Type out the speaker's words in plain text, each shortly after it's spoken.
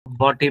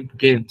Botip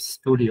Games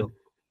Studio.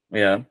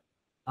 Yeah.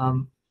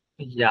 Um,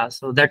 yeah,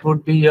 so that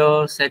would be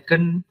your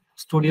second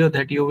studio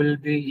that you will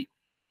be,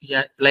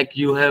 yeah, like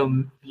you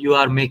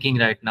are making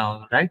right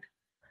now, right?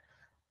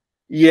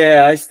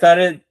 Yeah, I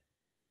started,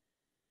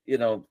 you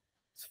know,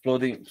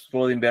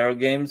 exploding barrel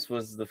games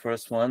was the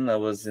first one. I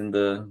was in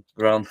the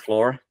ground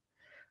floor,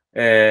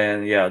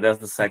 and yeah, that's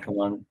the second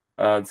one.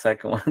 The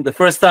second one, the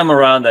first time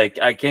around,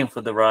 I came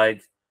for the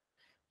ride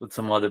with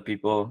some other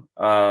people.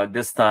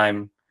 This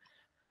time,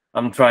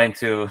 I'm trying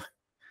to,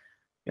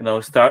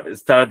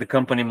 start the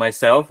company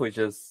myself, which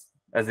is,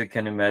 as you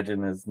can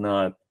imagine, is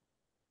not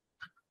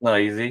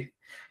easy.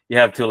 You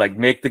have to like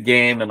make the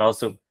game and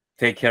also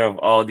take care of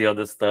all the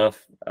other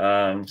stuff.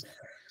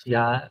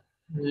 Yeah,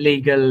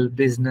 legal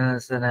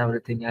business and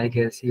everything. I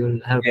guess you'll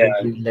have to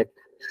Yeah, be like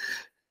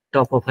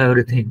top of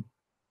everything.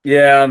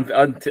 yeah.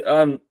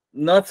 I'm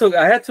not so.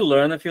 I had to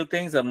learn a few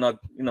things. I'm not,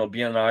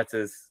 being an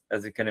artist,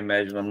 as you can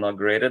imagine, I'm not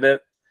great at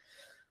it.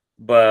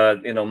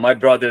 But my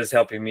brother is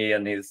helping me,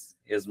 and he's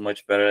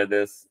much better at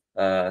this.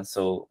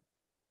 So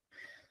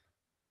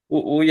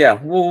yeah,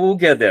 we'll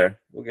get there.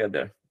 We'll get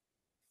there.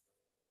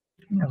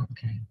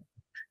 Okay.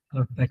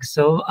 Perfect.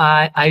 So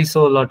I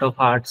saw a lot of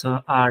art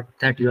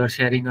that you are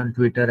sharing on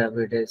Twitter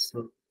every day.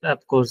 So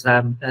of course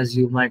I'm, as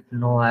you might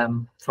know,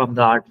 I'm from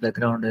the art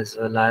background as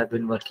well. I've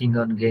been working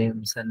on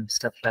games and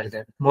stuff like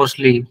that.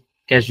 Mostly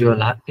casual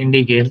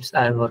indie games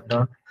I worked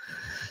on.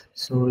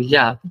 So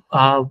yeah,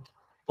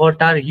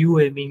 what are you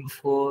aiming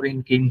for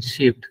in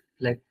Kinshift,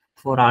 like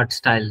for art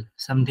style?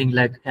 Something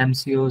like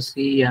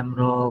MCOC,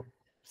 MROC,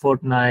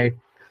 Fortnite.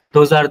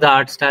 Those are the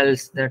art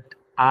styles that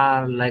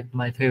are like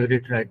my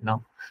favorite right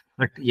now.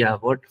 But yeah,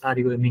 what are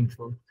you aiming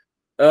for?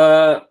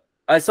 Uh,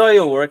 I saw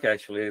your work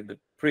actually. The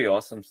pretty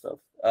awesome stuff.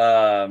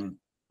 Oh,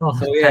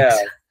 So yeah.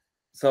 thanks.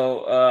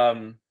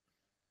 So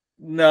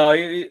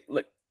no,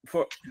 like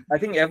for I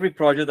think every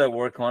project I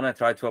work on, I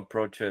try to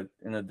approach it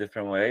in a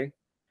different way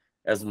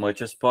as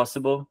much as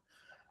possible.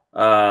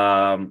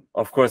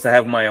 Of course, I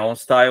have my own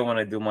style when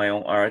I do my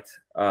own art,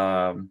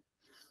 and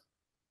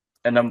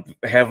I'm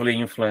heavily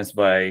influenced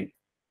by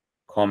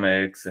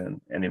comics and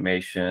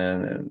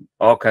animation and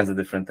all kinds of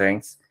different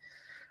things.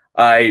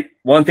 I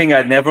One thing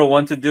I never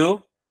want to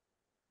do,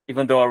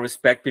 even though I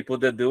respect people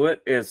that do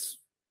it, is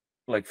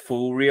like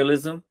full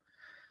realism.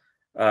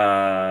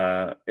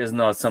 Is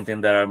not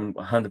something that I'm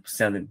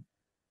 100%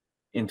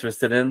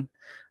 interested in.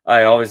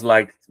 I always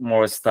liked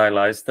more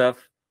stylized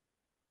stuff.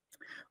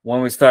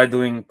 When we started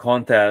doing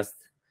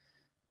contests,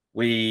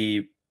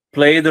 we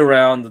played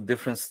around the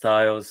different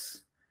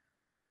styles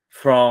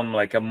from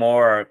like a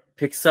more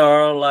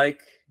Pixar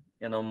like,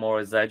 more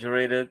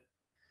exaggerated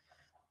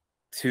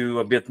to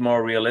a bit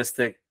more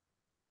realistic.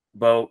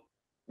 But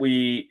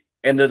we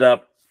ended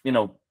up,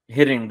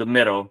 hitting the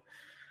middle,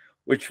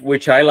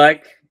 which I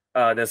like.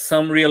 There's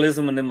some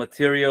realism in the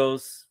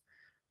materials,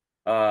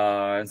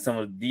 and some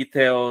of the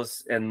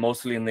details, and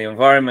mostly in the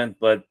environment.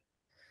 But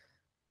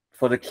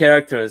for the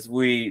characters,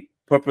 we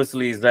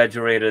purposely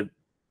exaggerated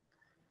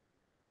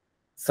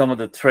some of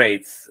the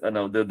traits. I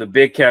know the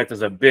big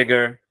characters are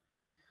bigger.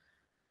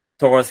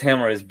 Thor's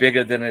hammer is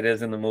bigger than it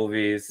is in the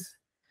movies.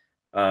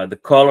 The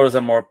colors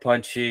are more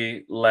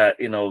punchy.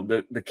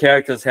 The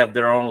characters have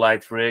their own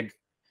light rig,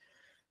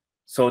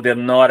 so they're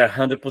not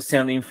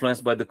 100%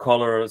 influenced by the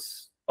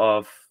colors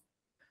of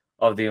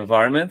the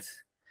environment.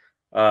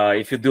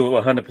 If you do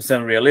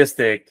 100%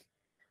 realistic,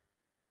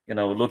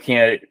 looking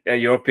at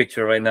your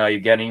picture right now,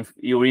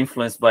 you're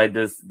influenced by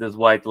this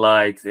white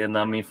light, and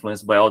I'm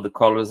influenced by all the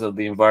colors of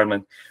the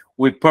environment.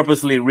 We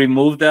purposely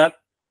remove that.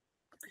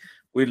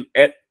 We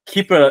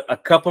keep a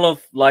couple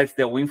of lights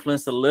that will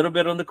influence a little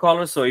bit on the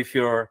color. So if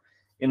you're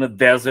in a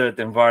desert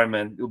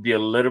environment, it'll be a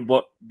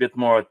little bit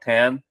more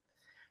tan,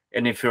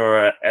 and if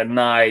you're at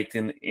night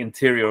in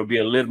interior, it'll be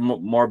a little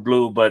more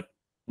blue, but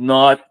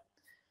not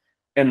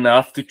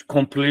enough to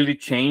completely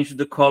change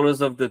the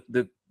colors of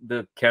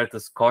the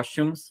characters'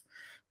 costumes.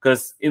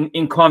 Because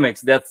in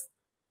comics,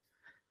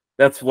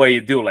 that's what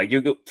you do. Like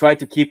try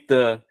to keep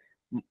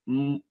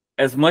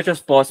as much as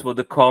possible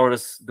the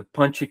colors, the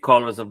punchy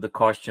colors of the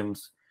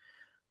costumes.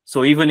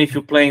 So even if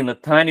you're playing a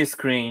tiny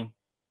screen,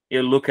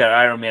 you look at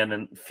Iron Man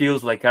and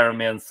feels like Iron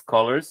Man's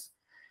colors,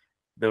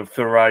 the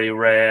Ferrari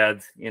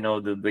red, the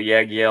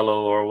Yag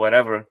yellow or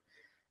whatever.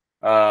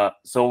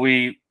 So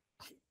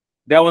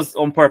that was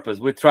on purpose.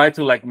 We tried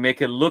to like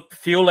make it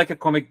feel like a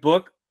comic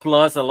book,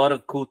 plus a lot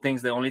of cool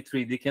things that only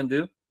 3D can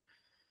do.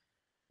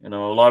 A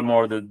lot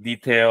more of the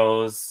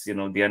details,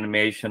 the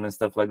animation and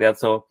stuff like that.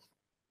 So,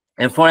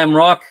 and for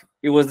MRock,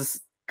 it was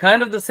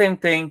kind of the same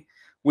thing.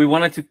 We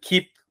wanted to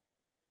keep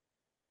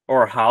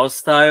our house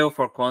style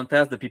for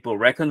contest that people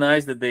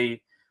recognize, that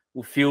they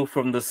will feel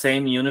from the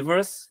same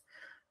universe.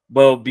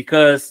 But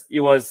because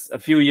it was a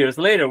few years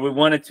later, we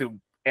wanted to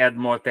add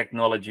more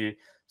technology.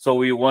 So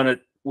we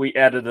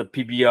added a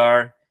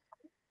PBR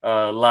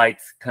light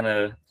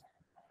kind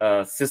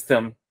of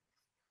system,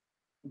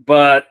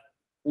 but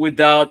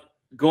without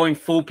going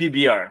full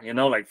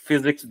PBR, like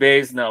physics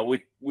based. Now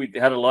we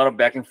had a lot of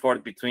back and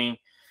forth between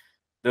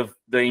the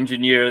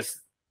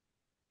engineers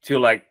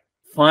like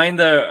find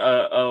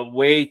a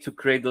way to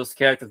create those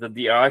characters that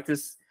the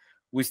artists,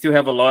 we still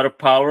have a lot of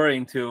power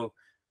into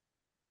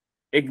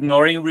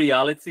ignoring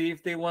reality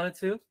if they wanted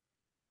to.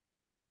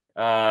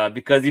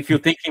 Because if you're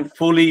thinking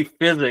fully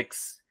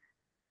physics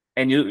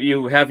and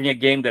you having a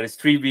game that is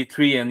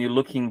 3v3 and you're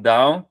looking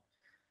down,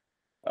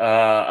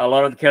 a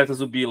lot of the characters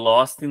will be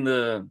lost in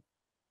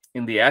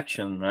the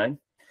action, right?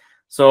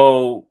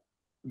 So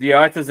the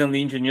artists and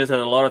the engineers had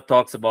a lot of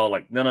talks about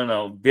like,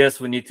 no, this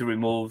we need to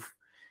remove.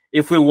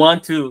 If we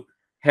want to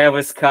have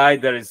a sky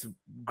that is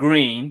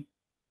green,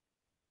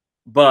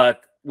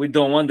 but we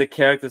don't want the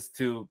characters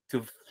to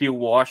feel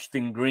washed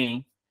in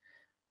green,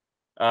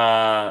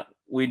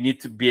 we need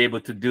to be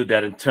able to do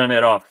that and turn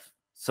it off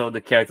so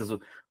the characters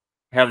will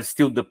have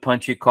still the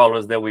punchy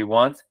colors that we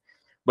want.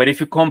 But if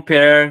you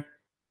compare,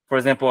 for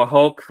example, a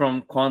Hulk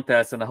from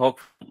Contest and a Hulk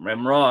from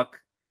MCOC,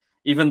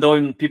 even though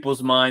in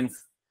people's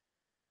minds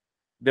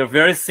they're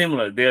very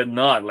similar, they're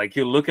not. Like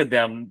you look at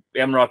them,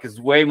 MCOC is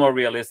way more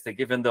realistic,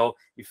 even though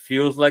it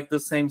feels like the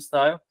same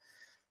style.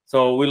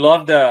 So we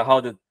love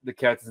how the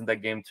characters in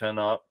that game turn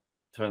out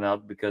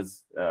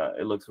because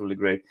it looks really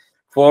great.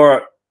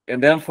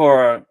 And then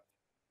for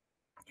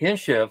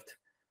Kinshift,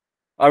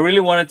 I really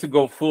wanted to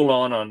go full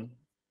on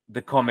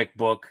the comic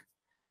book,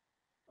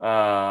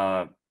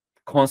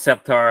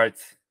 concept art,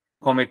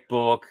 comic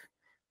book,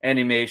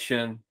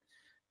 animation.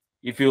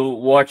 If you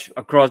watch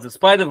Across the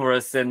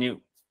Spider-Verse and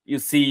you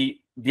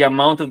see the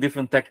amount of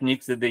different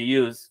techniques that they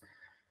use,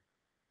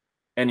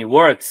 and it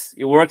works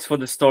for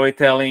the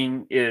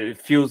storytelling.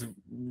 It feels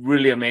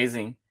really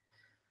amazing.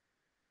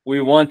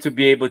 We want to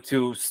be able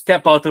to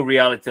step out of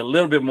reality a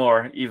little bit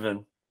more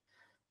even,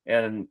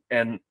 and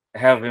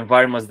have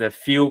environments that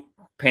feel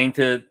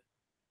painted.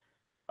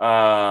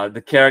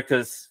 The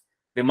characters,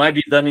 they might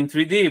be done in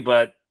 3D,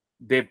 but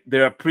they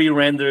are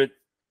pre-rendered,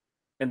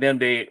 and then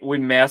we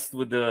messed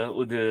with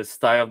the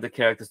style of the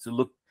characters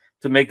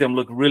to make them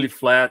look really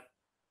flat.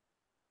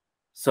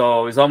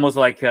 So it's almost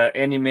like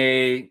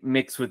anime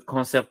mixed with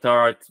concept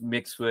art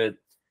mixed with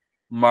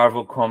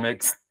Marvel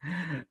comics.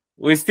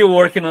 We're still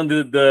working on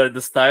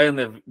the style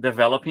and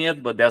developing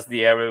it, but that's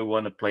the area we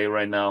want to play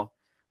right now.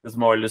 It's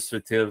more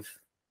illustrative.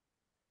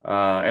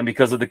 And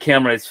because of the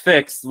camera is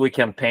fixed, we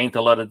can paint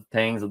a lot of the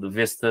things, of the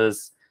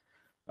vistas.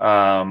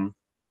 Yeah,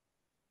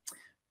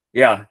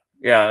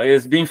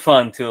 it's been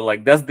fun too.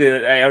 Like that's the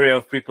area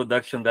of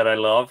pre-production that I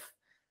love,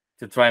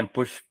 to try and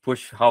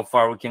push how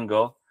far we can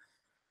go.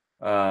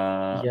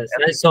 Yes,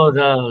 I saw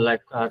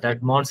that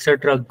monster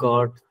truck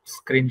got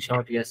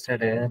screenshot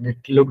yesterday, and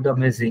it looked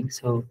amazing.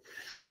 So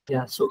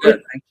yeah, so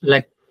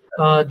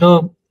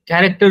the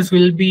characters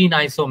will be in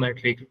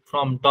isometric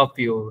from top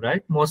view,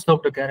 right? Most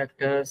of the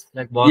characters,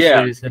 like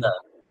bosses.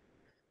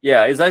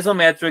 Yeah, it's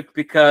isometric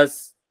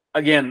because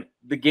again,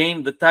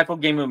 the type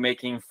of game we're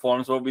making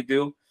informs what we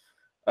do.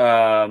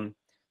 So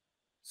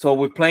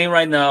we're playing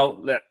right now.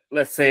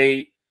 Let's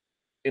say,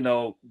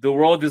 the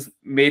world is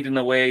made in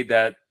a way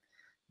that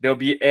there'll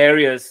be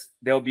areas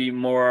that'll be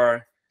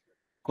more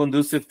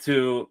conducive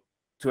to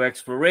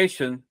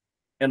exploration,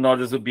 and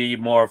others will be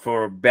more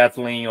for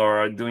battling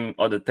or doing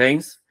other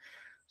things.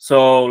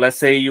 So let's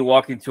say you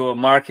walk into a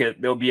market,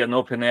 there'll be an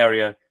open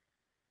area,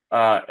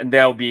 and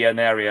there'll be an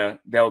area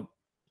that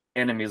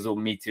enemies will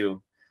meet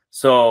you.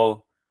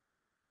 So,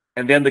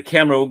 and then the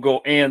camera will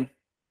go in,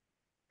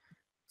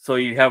 so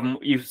you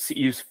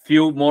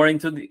feel more in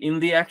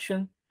the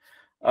action.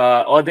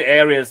 Other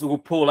areas will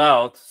pull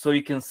out, so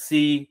you can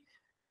see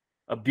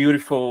a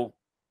beautiful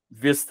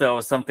vista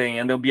or something,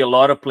 and there'll be a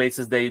lot of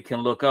places that you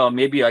can look. Oh,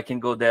 maybe I can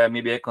go there.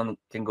 Maybe I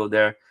can go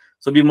there.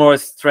 So be more a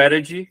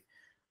strategy.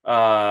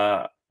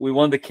 We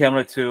want the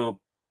camera to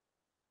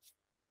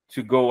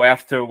go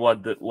after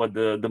what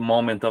the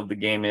moment of the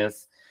game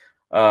is.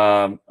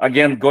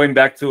 Again, going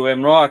back to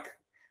MCOC,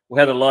 we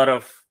had a lot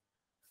of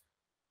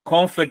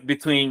conflict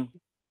between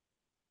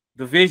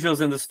the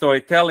visuals and the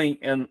storytelling,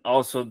 and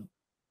also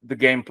the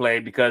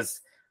gameplay, because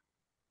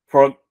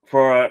for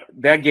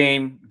that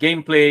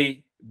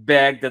gameplay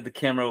begged that the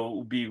camera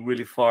will be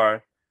really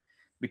far,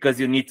 because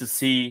you need to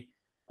see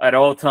at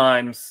all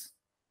times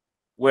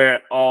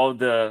where all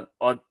the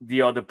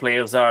other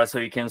players are, so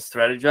you can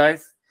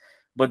strategize.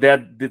 But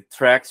that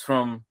detracts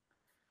from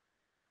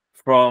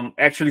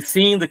actually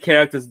seeing the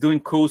characters doing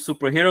cool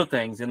superhero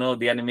things,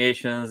 the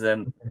animations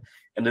and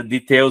the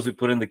details we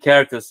put in the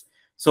characters.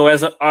 So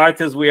as an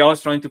artist, we're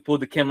always trying to pull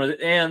the camera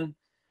in.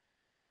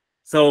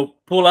 So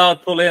pull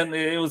out, pull in,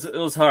 it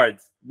was hard.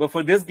 But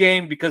for this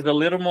game, because a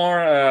little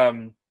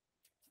more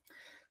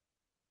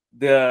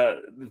the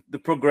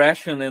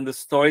progression and the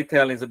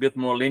storytelling is a bit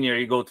more linear,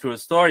 you go through a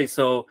story,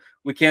 so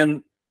we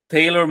can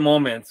tailor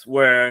moments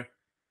where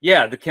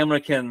the camera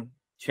can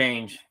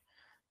change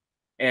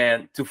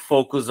and to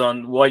focus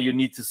on what you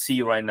need to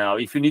see right now.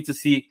 If you need to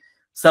see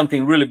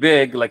something really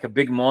big, like a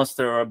big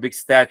monster or a big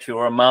statue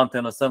or a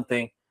mountain or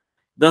something,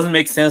 it doesn't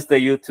make sense that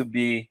you to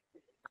be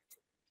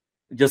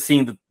just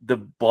seeing the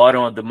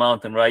bottom of the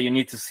mountain, right? You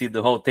need to see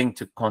the whole thing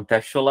to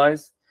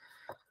contextualize.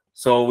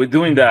 So we're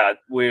doing that.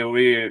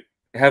 We're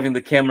having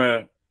the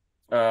camera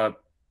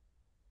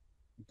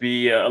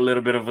be a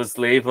little bit of a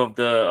slave of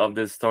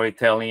the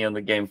storytelling and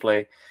the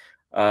gameplay.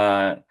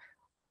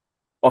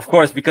 Of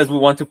course, because we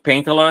want to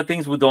paint a lot of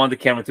things, we don't want the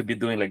camera to be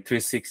doing like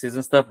 360s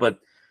and stuff. But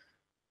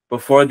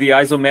for the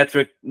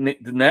isometric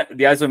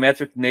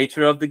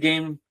nature of the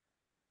game,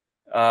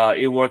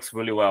 it works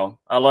really well.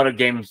 A lot of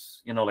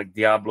games, like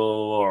Diablo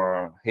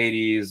or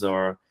Hades,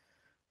 or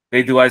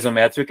they do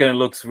isometric, and it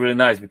looks really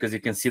nice because you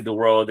can see the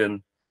world,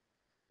 and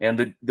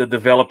the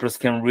developers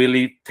can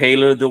really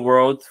tailor the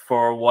world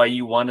for what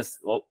you want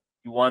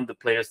the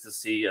players to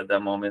see at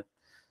that moment.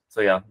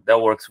 So yeah,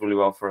 that works really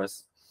well for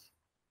us.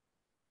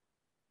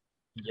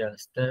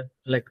 Yes, that.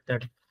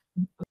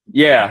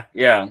 Yeah.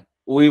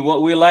 We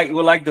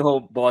like the whole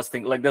boss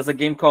thing. Like there's a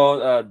game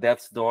called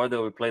Death's Door that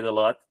we played a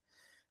lot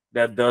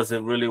that does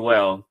it really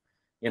well.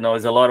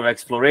 It's a lot of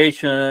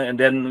exploration, and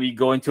then we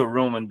go into a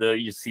room and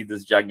you see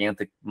this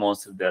gigantic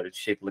monster that is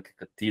shaped like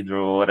a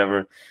cathedral or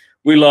whatever.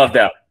 We love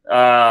that.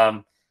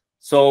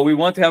 So we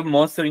want to have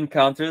monster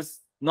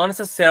encounters. Not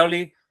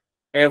necessarily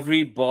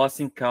every boss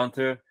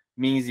encounter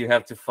means you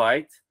have to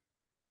fight.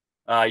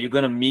 You're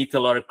gonna meet a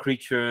lot of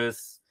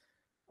creatures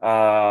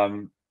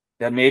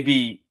that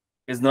maybe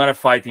is not a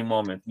fighting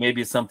moment.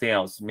 Maybe it's something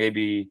else.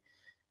 Maybe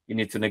you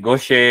need to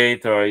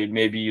negotiate, or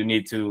maybe you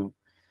need to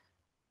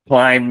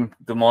climb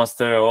the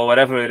monster or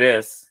whatever it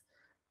is.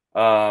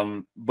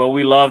 But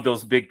we love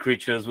those big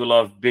creatures. We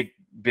love big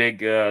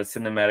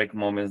cinematic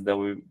moments that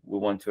we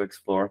want to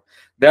explore.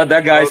 That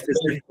guy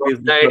specifically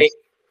is the first.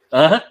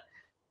 Uh-huh.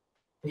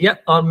 Yeah,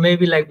 or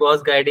maybe like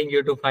boss guiding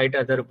you to fight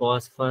other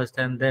boss first,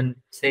 and then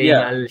saying,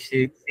 Yeah. "I'll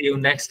see you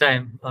next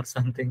time" or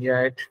something.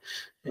 Yeah,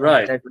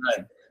 Right. that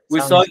We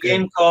saw a sounds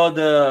game great. called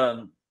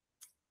the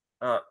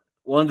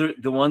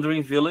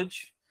Wandering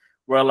Village,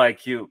 where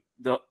like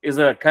is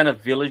a kind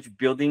of village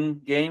building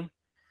game.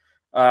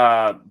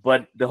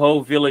 But the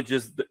whole village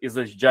is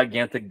a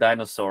gigantic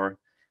dinosaur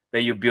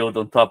that you build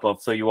on top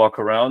of. So you walk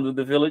around with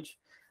the village.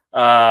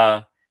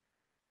 Or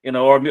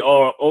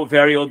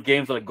very old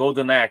games like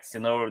Golden Axe,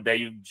 that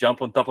you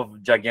jump on top of a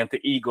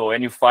gigantic eagle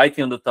and you're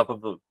fighting on the top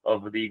of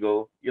the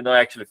eagle. You're not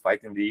actually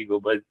fighting the eagle,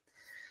 but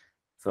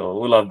so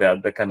we love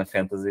that kind of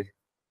fantasy.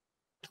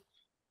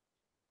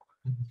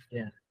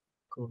 Yeah,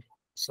 cool.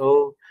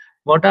 So,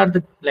 what are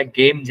the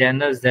game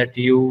genres that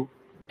you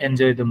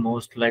enjoy the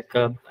most?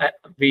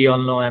 We all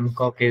know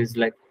MCOC is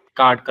like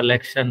card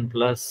collection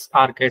plus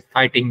arcade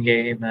fighting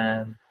game,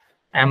 and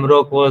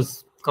MROC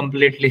was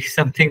completely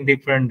something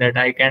different that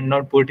I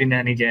cannot put in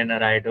any genre.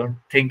 I don't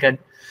think.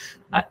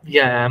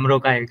 Yeah,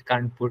 MROC I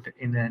can't put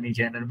in any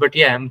genre. But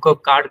yeah,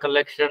 MCOC card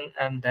collection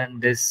and then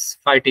this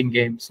fighting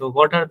game. So,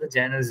 what are the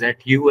genres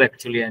that you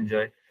actually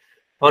enjoy,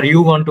 or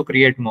you want to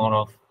create more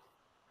of?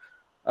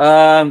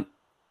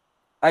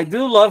 I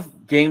do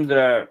love games that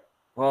are.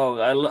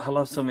 Well, I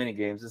love so many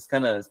games. It's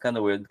kind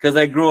of weird because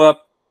I grew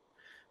up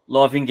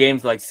loving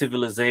games like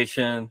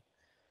Civilization,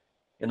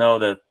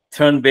 the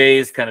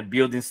turn-based kind of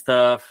building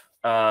stuff.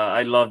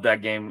 I love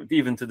that game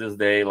even to this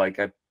day. Like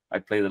I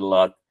played it a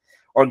lot.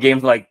 Or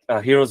games like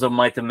Heroes of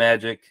Might and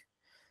Magic,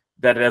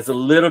 that has a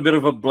little bit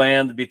of a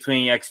blend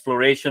between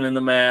exploration in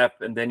the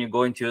map, and then you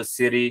go into a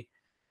city,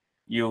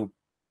 you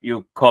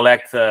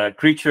collect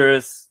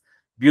creatures,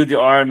 build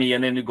your army,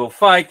 and then you go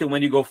fight. And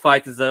when you go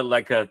fight, it's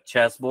like a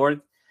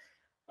chessboard.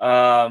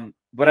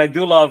 But I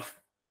do love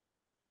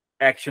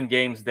action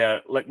games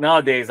that, like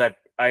nowadays,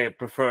 I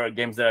prefer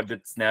games that are a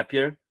bit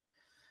snappier.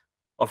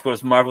 Of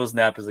course, Marvel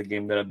Snap is a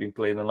game that I've been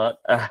playing a lot.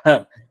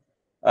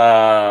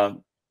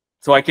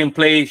 So I can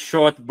play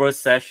short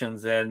burst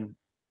sessions, and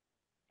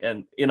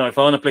if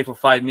I want to play for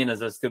 5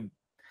 minutes, I'll still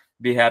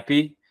be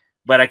happy.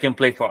 But I can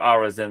play for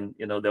hours, and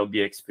there'll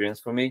be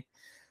experience for me.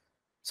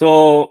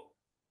 So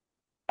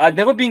I've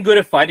never been good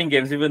at fighting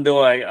games, even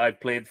though I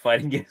played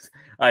fighting games.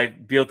 I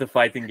built a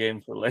fighting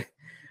game for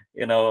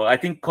I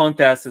think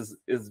Contest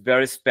is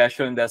very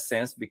special in that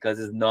sense because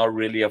it's not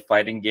really a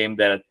fighting game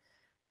that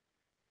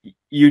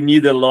you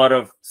need a lot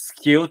of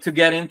skill to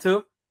get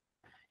into.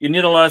 You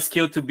need a lot of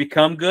skill to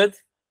become good,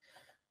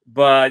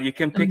 but you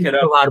can pick it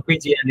up.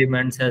 RPG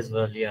elements as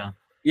well, yeah.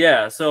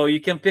 Yeah, so you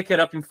can pick it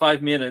up in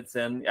 5 minutes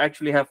and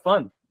actually have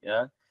fun.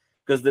 Yeah,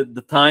 because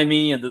the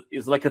timing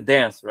is like a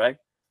dance, right?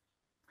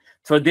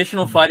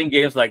 Traditional fighting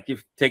games, like if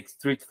you take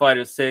Street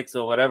Fighter 6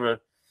 or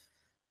whatever,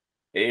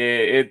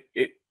 it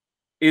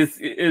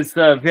is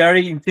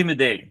very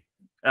intimidating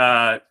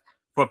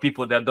for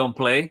people that don't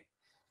play,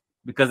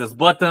 because there's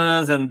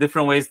buttons and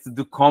different ways to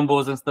do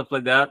combos and stuff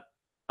like that.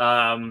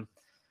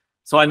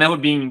 So I never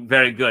been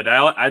very good.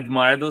 I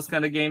admire those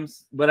kind of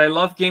games, but I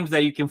love games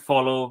that you can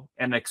follow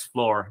and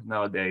explore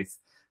nowadays.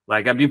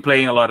 Like I've been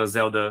playing a lot of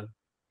Zelda,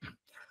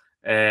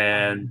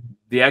 and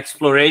the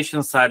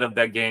exploration side of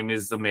that game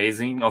is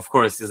amazing. Of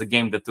course, it's a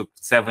game that took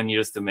 7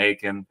 years to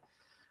make and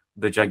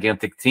the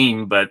gigantic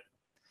team, but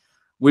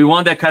we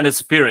want that kind of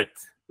spirit.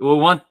 We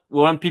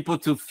want people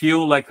to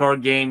feel like our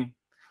game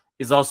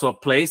is also a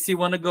place you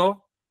want to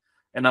go,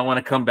 and I want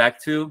to come back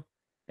to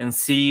and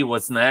see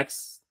what's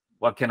next.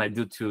 What can I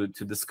do to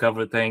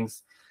discover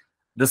things?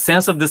 The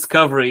sense of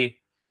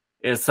discovery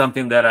is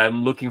something that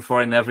I'm looking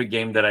for in every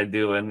game that I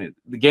do, and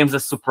the games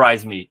that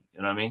surprise me.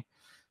 You know what I mean?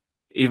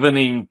 Even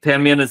in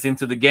 10 minutes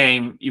into the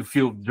game, you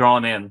feel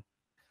drawn in,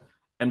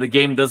 and the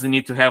game doesn't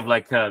need to have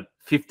like a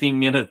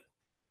 15-minute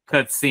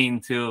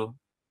cutscene to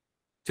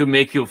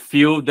make you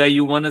feel that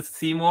you want to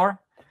see more.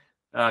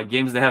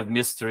 Games that have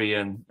mystery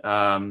and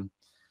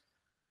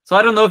so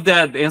I don't know if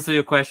that answers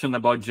your question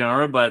about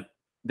genre, but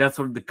that's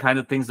sort of the kind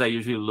of things I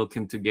usually look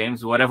into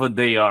games, whatever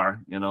they are,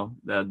 you know,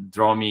 that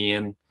draw me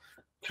in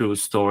through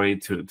story,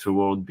 to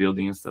world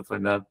building and stuff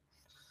like that.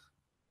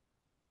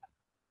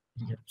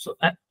 Yeah. So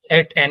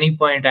at any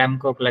point,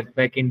 MCOC, like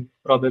back in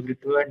probably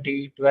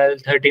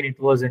 2012, 13, it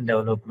was in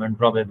development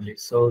probably.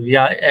 So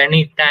yeah,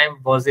 any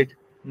time was it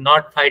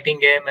not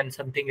fighting game and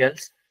something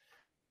else?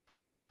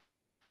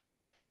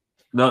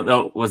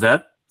 No, was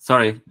that?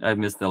 Sorry, I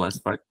missed the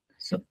last part.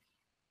 So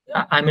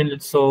I mean,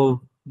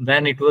 so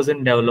when it was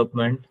in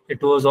development,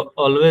 it was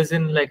always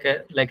in like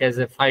as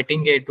a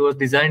fighting game. It was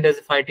designed as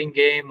a fighting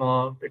game,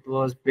 or it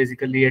was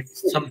basically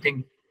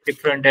something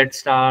different at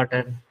start.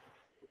 And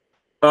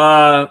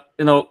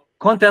You know,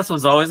 Contest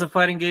was always a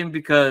fighting game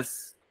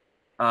because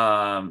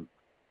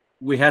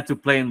we had to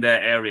play in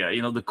that area.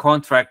 You know, the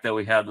contract that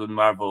we had with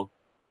Marvel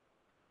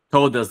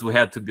told us we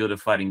had to build a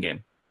fighting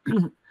game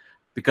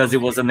because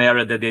it was an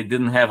area that they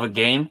didn't have a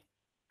game.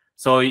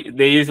 So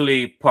they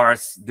usually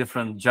parse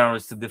different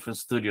genres to different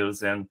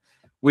studios, and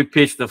we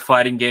pitched the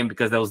fighting game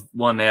because that was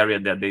one area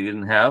that they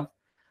didn't have.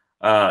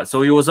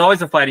 So it was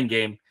always a fighting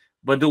game,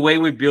 but the way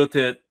we built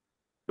it,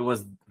 it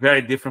was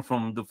very different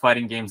from the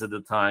fighting games at the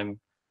time.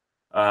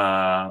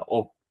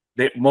 Or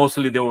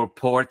mostly they were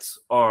ports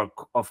or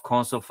of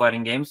console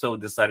fighting games, so we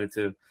decided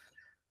to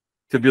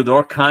build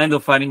our kind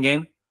of fighting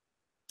game.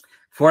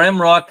 For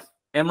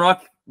MROC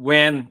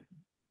went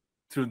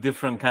through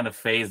different kind of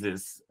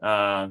phases.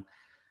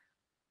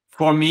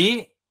 For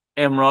me,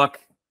 MROC,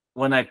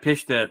 when I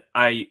pitched it,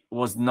 I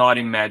was not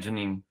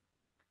imagining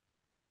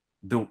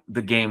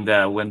the game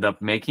that I wound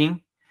up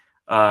making,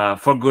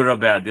 for good or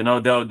bad. You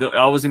know,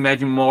 I was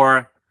imagining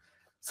more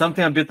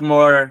something a bit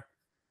more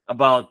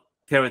about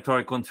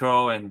territory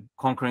control and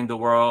conquering the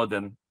world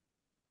and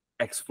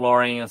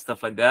exploring and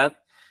stuff like that.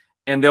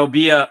 And there'll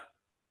be a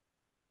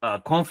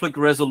conflict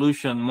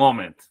resolution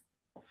moment.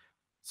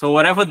 So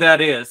whatever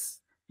that is,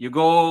 you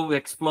go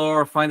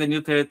explore, find a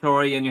new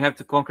territory, and you have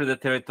to conquer the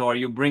territory.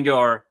 You bring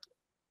your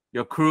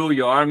crew,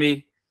 your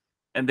army,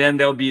 and then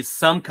there'll be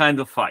some kind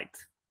of fight,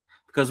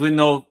 because we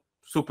know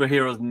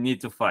superheroes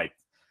need to fight.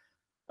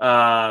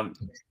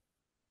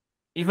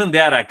 Even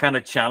that I kind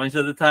of challenged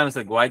at the time. It's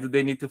like, why do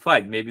they need to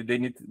fight? Maybe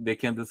they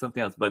can do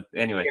something else. But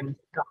anyway.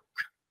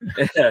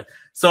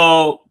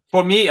 So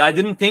for me, I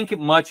didn't think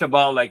much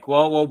about like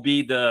what will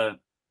be the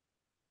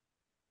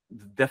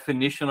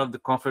definition of the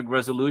conflict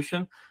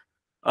resolution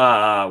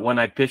when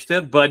I pitched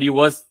it, but it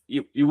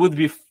would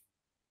be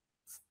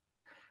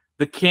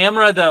the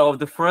camera of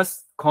the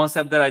first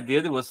concept that I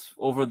did. It was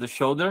over the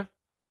shoulder,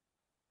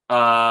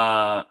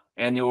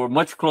 and you were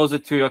much closer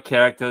to your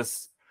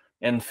characters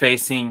and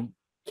facing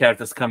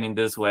characters coming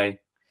this way.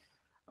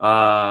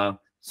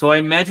 So I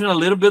imagine a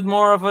little bit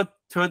more of a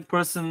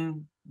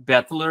third-person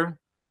battler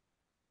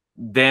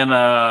than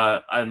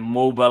a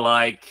MOBA,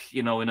 like,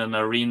 you know, in an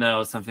arena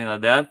or something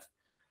like that.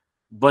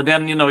 But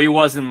then, you know, it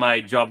wasn't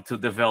my job to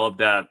develop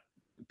that.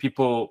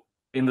 People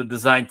in the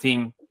design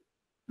team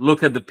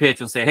look at the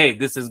pitch and say, hey,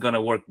 this is going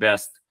to work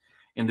best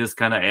in this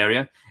kind of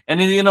area.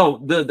 And, you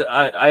know,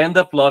 I end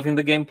up loving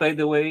the gameplay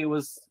the way it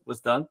was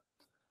done.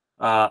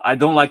 I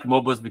don't like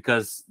MOBAs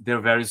because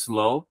they're very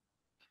slow.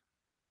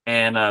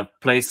 And a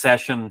play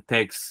session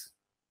takes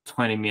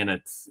 20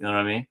 minutes, you know what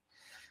I mean?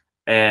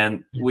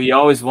 And we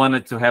always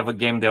wanted to have a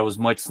game that was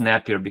much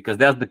snappier, because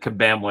that's the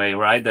Kabam way,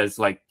 right? That's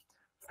like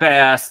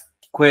fast,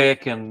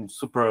 quick, and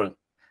super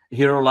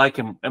hero-like,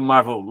 and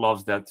Marvel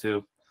loves that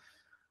too.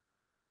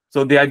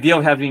 So the idea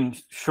of having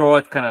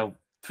short, kind of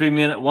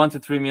 1 to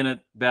 3 minute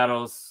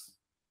battles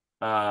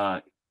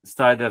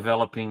started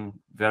developing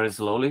very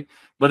slowly.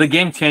 But the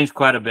game changed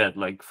quite a bit,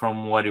 like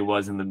from what it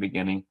was in the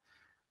beginning.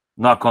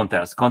 Not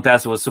Contest.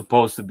 Contest was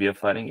supposed to be a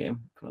fighting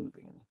game from the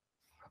beginning.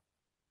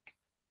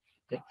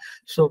 Okay.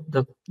 So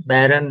the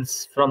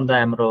barons from the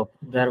Amro,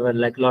 there were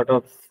like a lot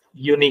of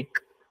unique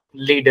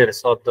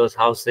leaders of those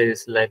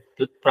houses, like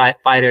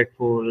Pirate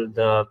Pool,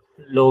 the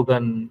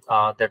Logan,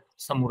 that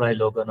Samurai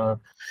Logan,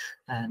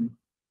 and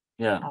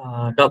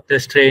Doctor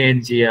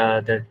Strange,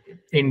 the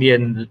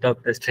Indian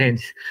Doctor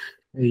Strange.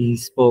 He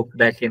spoke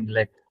back in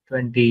like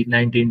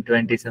 2019,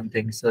 20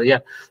 something. So yeah,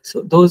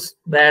 so those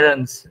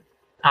barons,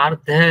 are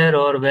there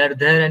or were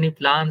there any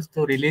plans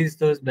to release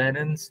those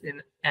barons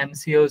in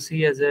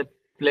MCOC as a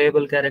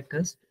playable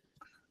characters?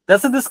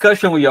 That's a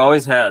discussion we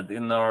always had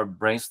in our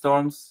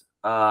brainstorms.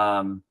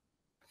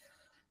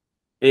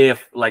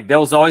 If like there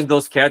was always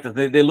those characters,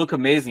 they look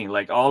amazing,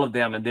 like all of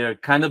them, and they're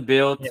kind of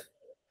built. Yeah.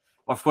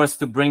 Of course,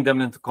 to bring them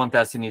into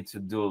Contest, you need to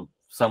do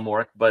some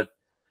work, but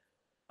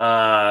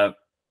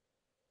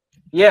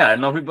yeah,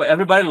 and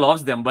everybody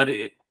loves them, but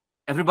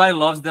everybody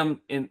loves them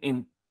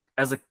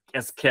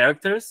as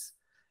characters,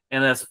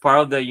 and as part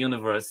of the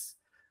universe.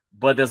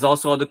 But there's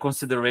also other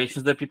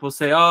considerations that people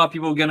say, oh,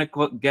 people are gonna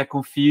get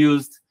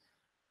confused.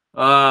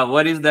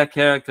 What is that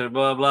character?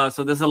 Blah blah.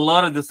 So there's a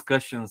lot of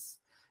discussions,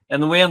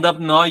 and we end up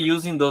not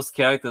using those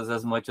characters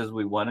as much as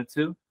we wanted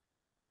to,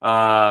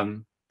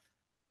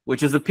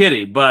 which is a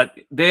pity. But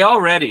they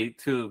are ready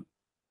to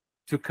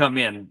come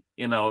in.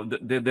 You know,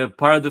 they're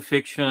part of the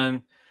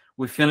fiction.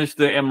 We finished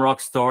the MROC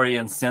story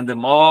and send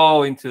them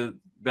all into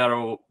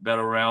battle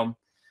realm.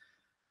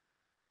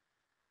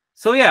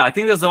 So yeah, I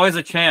think there's always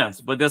a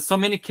chance, but there's so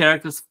many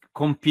characters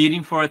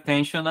competing for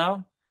attention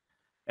now.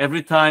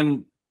 Every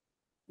time,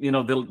 you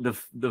know, the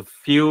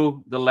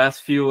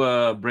last few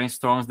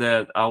brainstorms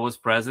that I was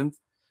present,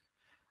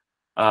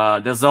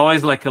 there's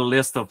always like a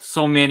list of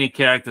so many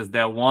characters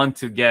that want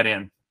to get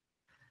in.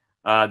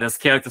 There's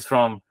characters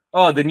from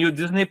the new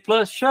Disney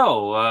Plus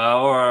show,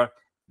 or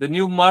the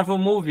new Marvel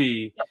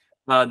movie,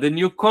 the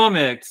new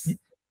comics.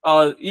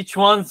 Each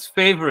one's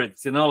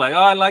favorites, you know, like,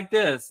 oh, I like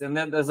this. And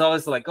then there's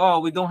always like, oh,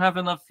 we don't have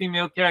enough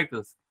female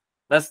characters.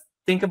 Let's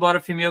think about the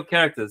female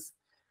characters.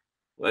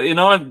 You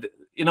know,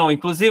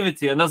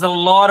 inclusivity. And there's a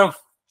lot of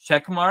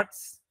check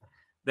marks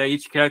that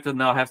each character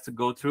now has to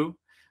go through.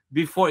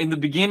 Before, in the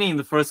beginning,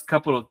 the first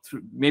couple of,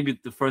 maybe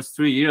the first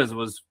 3 years, it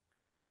was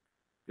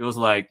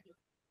like,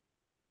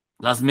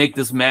 let's make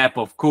this map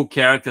of cool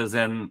characters.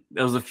 And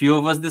there was a few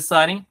of us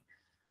deciding.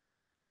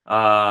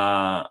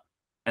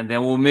 And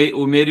then we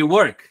made it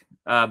work.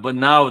 But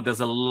now there's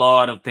a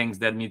lot of things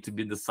that need to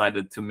be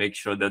decided to make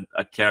sure that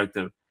a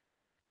character,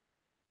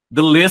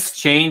 the list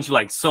changed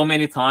like so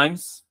many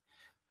times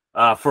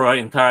for an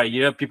entire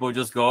year. People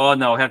just go, oh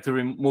no, I have to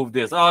remove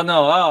this. Oh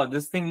no, oh,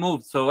 this thing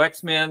moved, so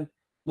X-Men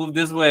moved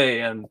this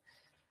way. And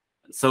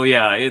so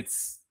yeah,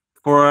 it's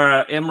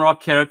for MROC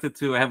character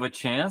to have a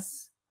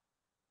chance,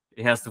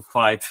 it has to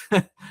fight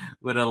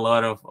with a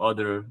lot of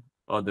other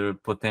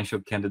potential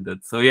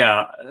candidates. So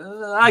yeah,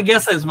 I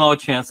guess a small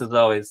chance as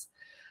always.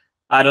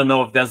 I don't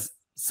know if there's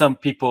some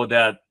people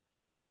that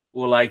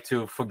would like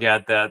to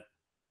forget that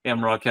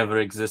MROC ever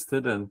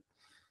existed, and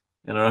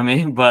you know what I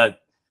mean. But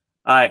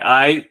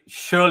I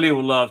surely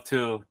would love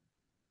to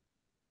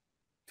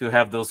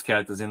have those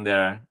characters in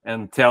there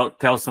and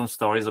tell some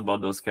stories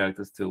about those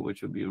characters too,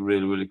 which would be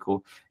really, really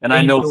cool. And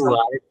I know too.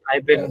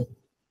 I've been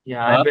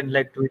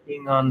like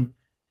tweeting on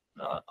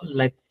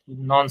like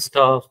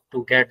non-stop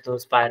to get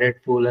those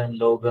Pirate Pool and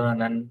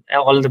Logan and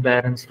all the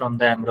Barons from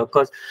the Emerald,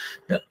 because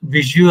the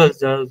visuals,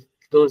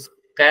 those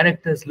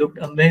characters looked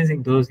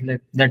amazing. Those,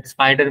 like that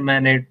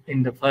Spider-Man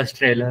in the first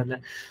trailer,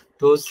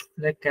 those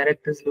like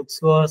characters look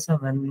so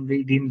awesome, and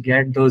we didn't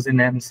get those in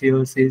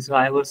MCOC. So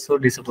I was so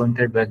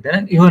disappointed back then.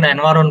 And even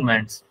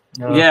environments.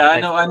 Yeah, Like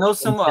I know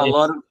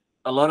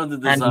a lot of the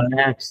and design,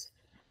 maps.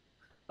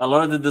 a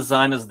lot of the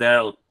designers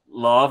there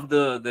love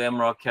the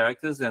MROC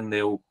characters, and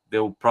they'll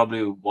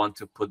probably want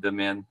to put them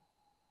in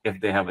if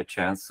they have a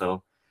chance.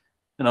 So,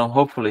 you know,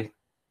 hopefully.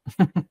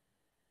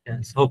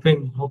 Yes,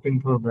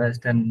 hoping for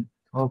best, and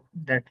hope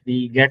that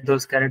we get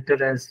those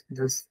characters as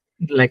just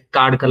like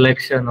card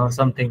collection or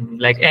something.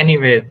 Like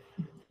anyway,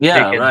 they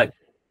Yeah, can. right.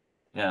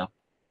 Yeah.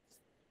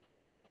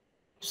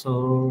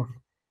 So,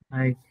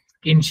 like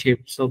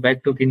Kinshift. So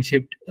back to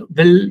Kinshift.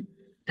 Will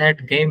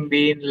that game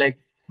be in like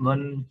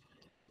one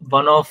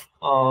of,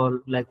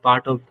 or like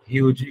part of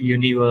huge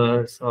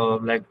universe, or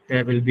like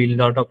there will be a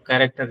lot of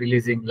character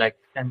releasing like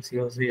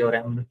MCOC or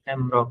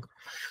MROC?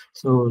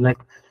 So like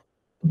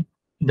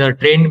the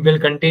trend will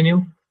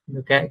continue,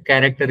 the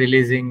character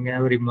releasing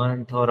every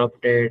month or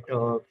update,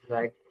 or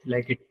like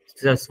it's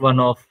just one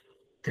of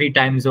three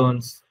time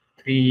zones,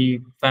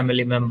 three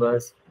family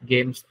members,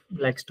 games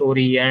like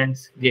story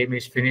ends, game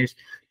is finished,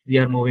 we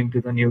are moving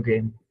to the new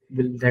game.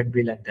 Will that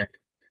be like that?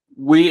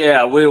 We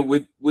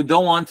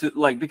don't want to,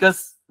 like,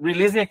 because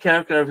releasing a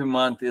character every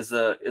month is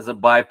a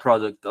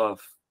byproduct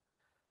of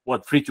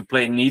what free to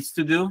play needs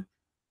to do.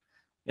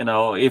 You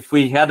know, if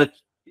we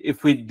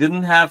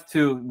didn't have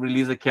to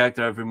release a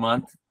character every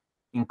month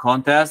in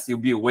contest,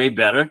 it'd be way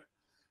better.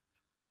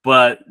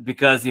 But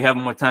because you have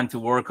more time to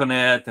work on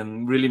it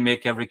and really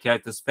make every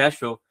character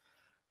special,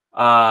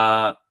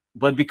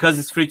 but because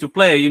it's free to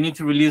play, you need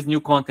to release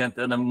new content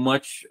at a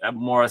much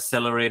more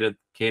accelerated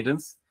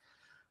cadence.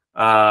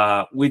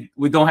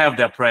 We don't have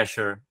that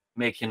pressure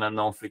making a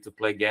non-free to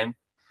play game.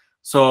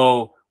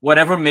 So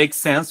whatever makes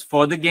sense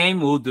for the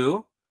game, we'll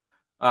do.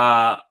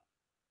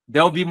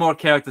 There'll be more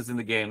characters in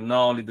the game,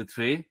 not only the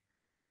three.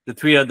 The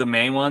three are the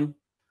main one,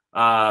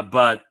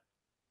 but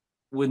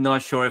we're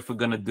not sure if we're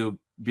gonna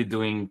be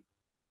doing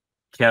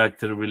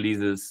character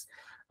releases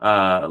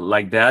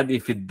like that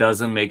if it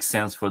doesn't make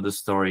sense for the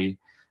story.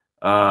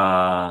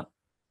 We're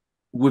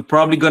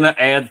probably gonna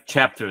add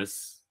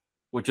chapters,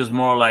 which is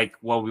more like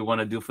what we want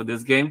to do for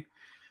this game.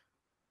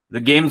 The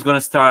game's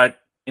gonna start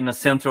in a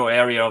central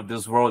area of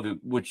this world,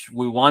 which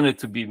we want it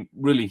to be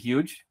really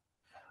huge.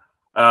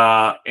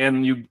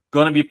 And you're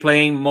gonna be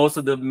playing most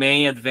of the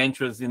main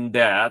adventures in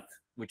that,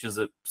 which is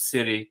a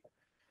city.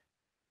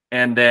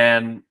 And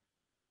then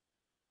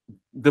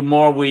the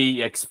more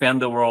we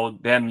expand the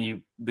world,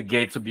 then the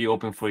gates will be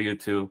open for you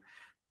to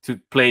to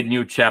play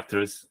new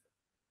chapters.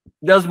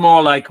 That's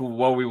more like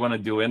what we want to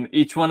do. And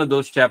each one of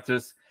those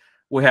chapters,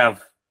 we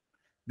have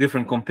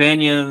different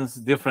companions,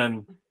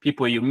 different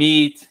people you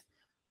meet,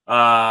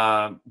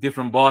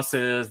 different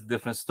bosses,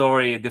 different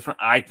story, different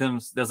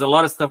items. There's a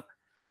lot of stuff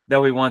that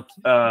we want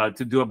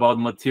to do about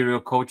material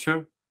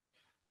culture,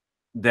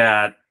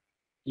 that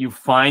you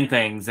find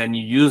things and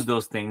you use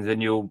those things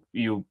and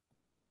you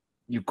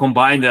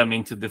combine them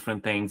into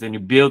different things and you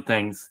build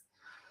things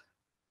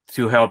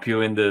to help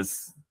you in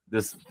this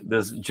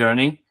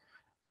journey.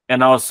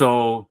 And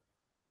also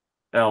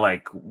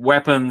like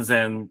weapons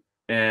and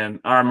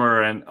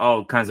armor and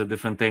all kinds of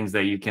different things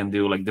that you can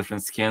do, like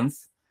different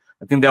skins.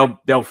 I think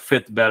they'll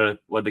fit better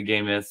what the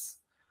game is.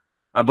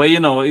 But you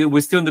know,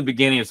 we're still in the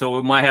beginning, so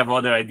we might have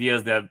other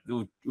ideas that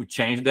will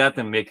change that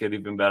and make it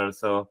even better.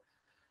 So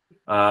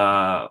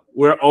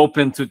we're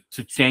open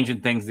to changing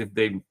things if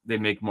they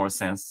make more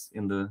sense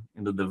in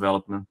the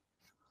development.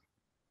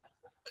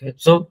 Okay,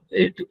 so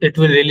it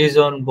will release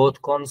on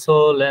both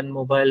console and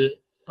mobile,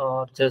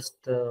 or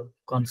just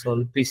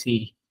console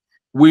PC?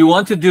 We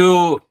want to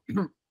do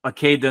a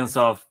cadence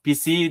of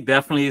PC.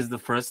 Definitely is the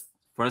first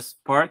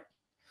part,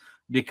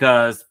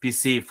 because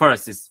PC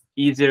first is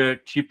easier,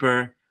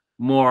 cheaper,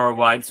 more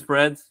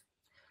widespread,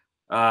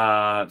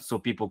 so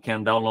people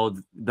can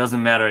download.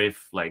 Doesn't matter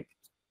if, like,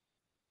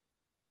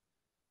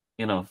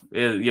 you know,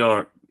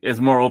 it's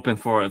more open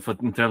for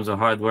in terms of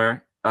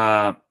hardware.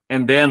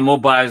 And then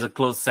mobile is a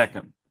close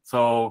second.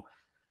 So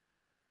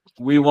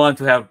we want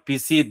to have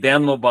PC,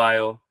 then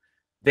mobile.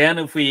 Then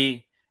if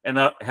we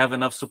have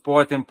enough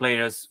support and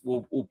players,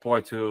 we'll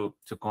port to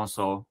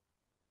console,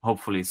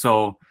 hopefully.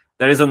 So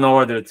there is an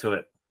order to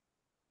it.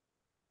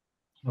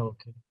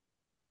 Okay.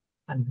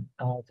 And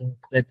I think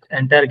that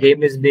entire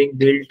game is being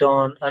built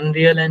on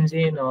Unreal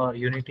Engine or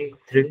Unity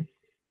 3.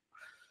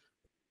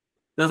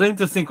 That's an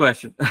interesting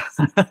question.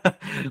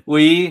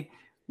 we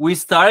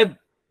started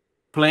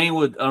playing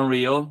with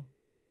Unreal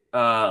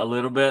a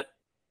little bit,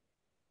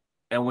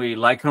 and we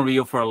like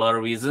Unreal for a lot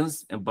of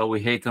reasons, but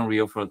we hate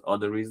Unreal for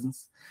other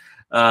reasons.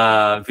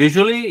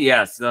 Visually,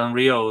 yes,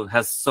 Unreal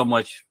has so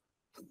much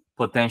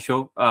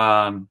potential,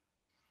 but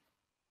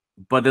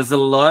there's a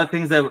lot of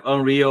things that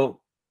Unreal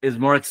is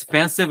more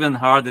expensive and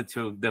harder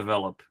to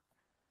develop.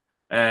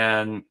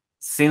 And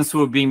since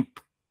we've been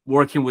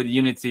working with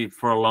Unity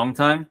for a long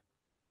time,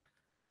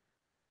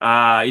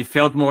 it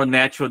felt more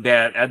natural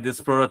that at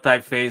this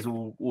prototype phase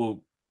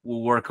we'll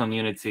work on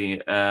Unity.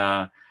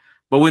 But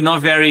we're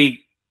not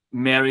very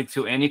married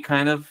to any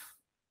kind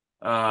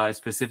of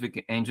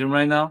specific engine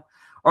right now.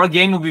 Our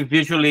game will be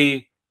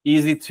visually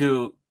easy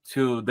to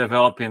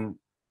develop in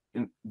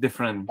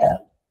different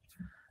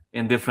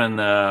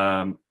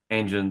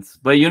engines,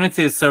 but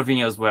Unity is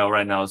serving us well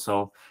right now.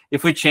 So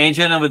if we change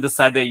it and we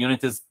decide that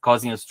Unity is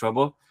causing us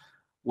trouble,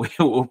 we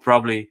will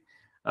probably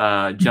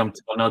jump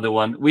to another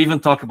one. We even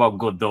talk about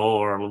Godot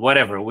or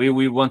whatever.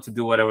 We want to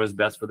do whatever is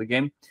best for the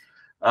game.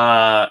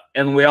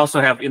 And we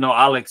also have, you know,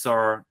 Alex,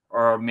 our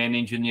main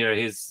engineer.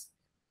 He's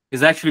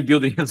actually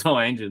building his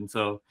own engine,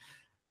 so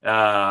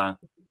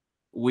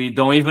we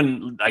don't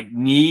even like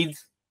need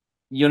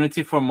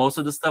Unity for most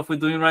of the stuff we're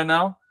doing right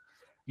now,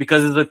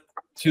 because it's a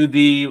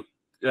 2D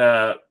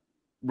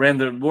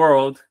rendered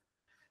world.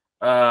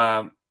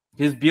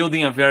 He's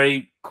building a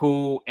very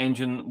cool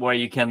engine where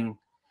you can,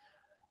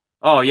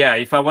 oh yeah,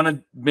 if I want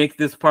to make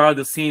this part of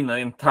the scene an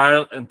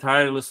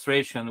entire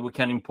illustration, we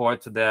can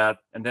import to that,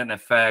 and then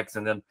effects,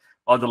 and then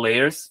all the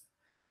layers.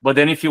 But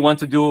then if you want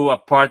to do a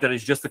part that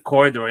is just a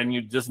corridor and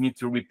you just need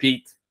to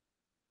repeat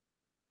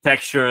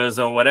textures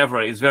or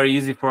whatever, it's very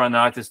easy for an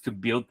artist to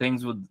build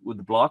things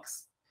with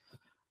blocks.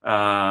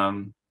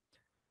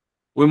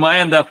 We might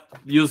end up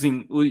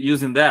using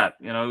that,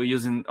 you know,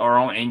 using our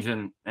own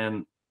engine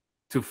and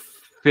to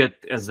fit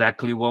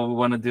exactly what we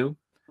want to do.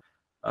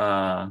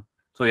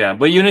 So yeah,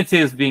 but Unity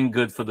is being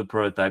good for the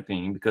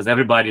prototyping because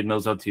everybody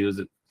knows how to use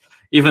it,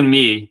 even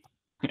me,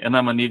 and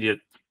I'm an idiot.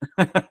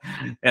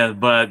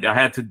 But I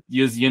had to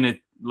use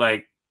Unity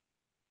like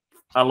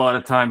a lot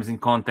of times in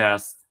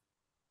contests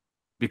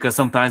because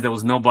sometimes there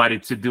was nobody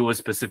to do a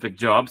specific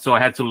job, so I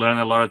had to learn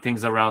a lot of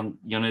things around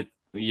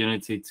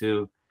Unity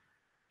to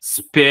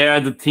spare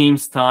the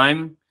team's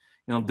time,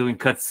 you know, doing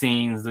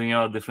cutscenes, doing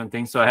all different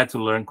things. So I had to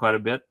learn quite a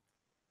bit.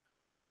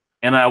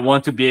 And I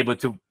want to be able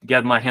to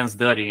get my hands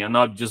dirty and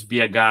not just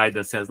be a guy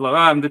that says, "Look,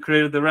 I'm the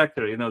creative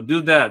director, you know,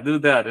 do that." You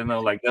know,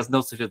 like there's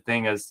no such a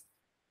thing as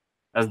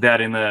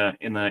that in a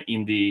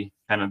indie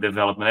kind of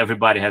development.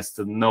 Everybody has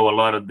to know a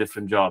lot of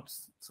different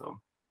jobs. So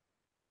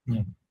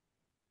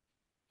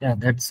yeah,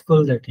 that's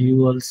cool that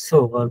you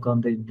also work on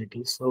the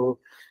Unity. So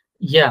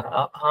yeah,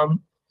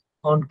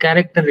 on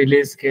character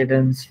release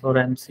cadence for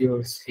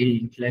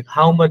MCOC, like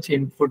how much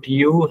input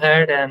you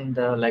had and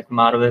like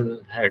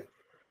Marvel had?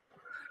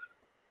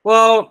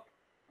 well,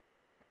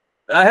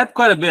 I had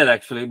quite a bit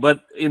actually,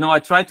 but you know, I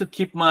tried to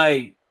keep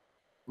my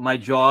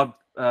job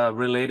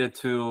related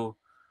to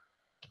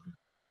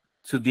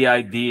the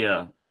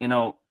idea. You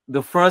know,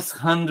 the first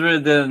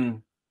 100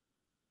 and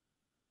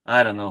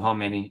I don't know how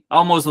many,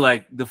 almost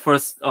like the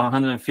first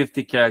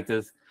 150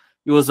 characters,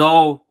 it was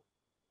all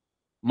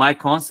my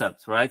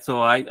concepts, right?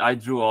 So I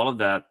drew all of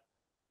that.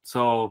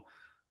 So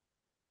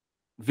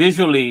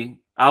visually,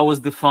 I was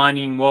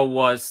defining what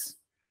was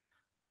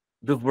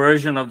the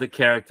version of the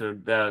character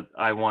that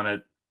I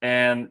wanted,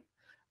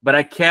 but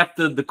I kept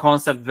the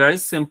concept very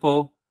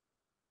simple,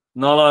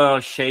 not a lot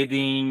of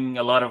shading,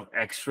 a lot of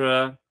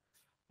extra,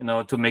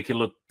 to make it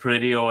look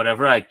pretty or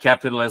whatever. I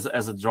kept it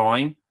as a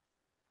drawing.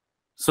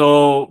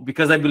 So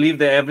because I believe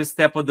that every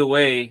step of the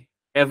way,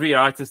 every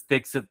artist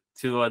takes it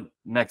to a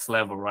next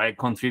level, right?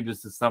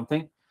 Contributes to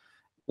something.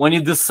 When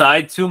you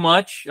decide too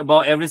much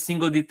about every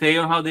single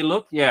detail, how they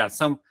look, yeah,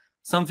 some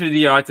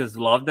 3D artists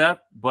love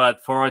that,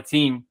 but for our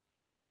team,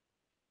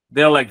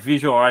 they're like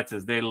visual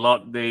artists. They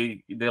love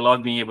being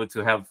able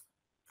to have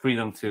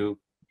freedom to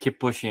keep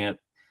pushing it.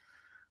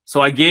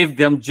 So I gave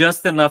them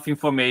just enough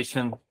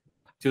information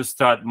to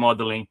start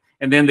modeling,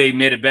 and then they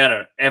made it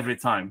better every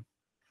time.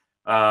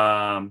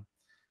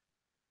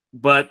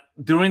 But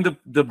during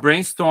the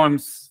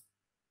brainstorms,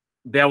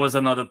 there was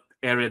another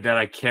area that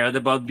I cared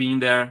about being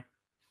there.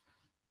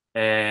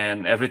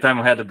 And every time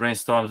I had the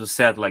brainstorms, we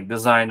set like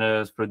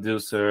designers,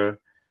 producer,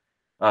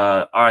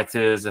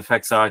 artists,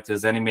 effects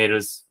artists,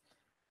 animators.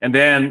 And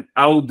then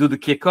I will do the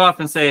kickoff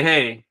and say,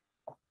 hey,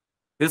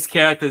 this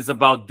character is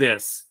about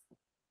this.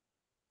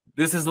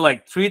 This is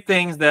like 3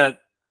 things that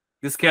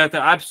this character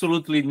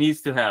absolutely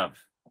needs to have,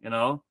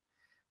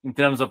 in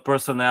terms of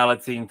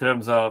personality, in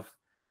terms of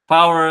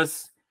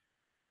powers,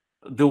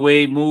 the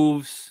way it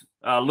moves.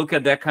 Look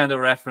at that kind of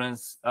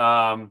reference.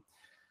 And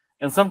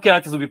some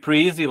characters will be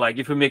pretty easy. Like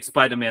if you make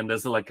Spider-Man,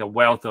 there's like a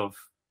wealth of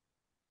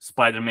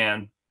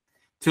Spider-Man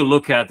to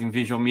look at in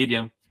visual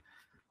medium.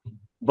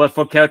 But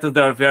for characters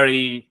that are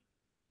very,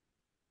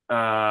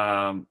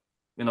 that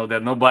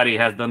nobody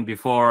has done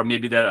before,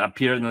 maybe that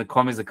appeared in the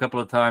comics a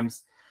couple of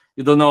times,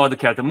 you don't know how the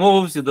character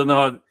moves, you don't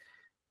know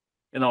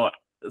how,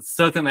 a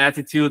certain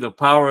attitude of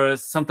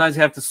powers. Sometimes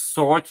you have to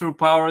sort through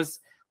powers,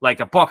 like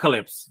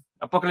Apocalypse.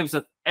 Apocalypse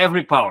has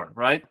every power,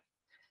 right?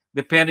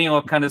 Depending on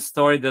what kind of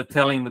story they're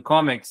telling in the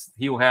comics,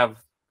 he'll have.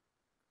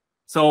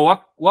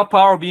 So what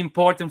power will be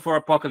important for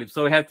Apocalypse?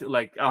 So we have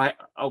to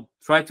I'll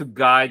try to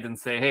guide and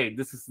say, hey,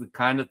 this is the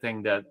kind of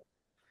thing that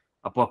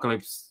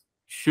Apocalypse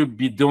should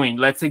be doing.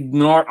 Let's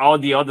ignore all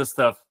the other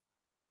stuff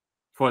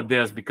for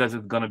this because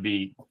it's gonna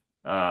be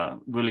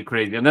really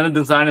crazy. And then the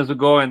designers will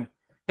go and,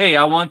 hey,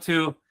 I want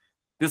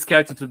this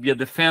character to be a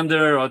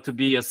defender or to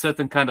be a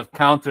certain kind of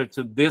counter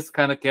to this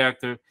kind of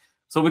character.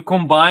 So we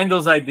combine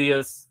those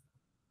ideas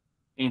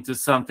into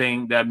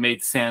something that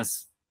made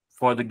sense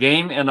for the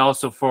game and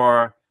also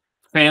for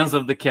fans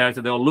of the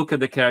character. They'll look at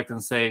the character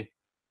and say,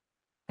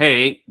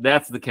 hey,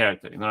 that's the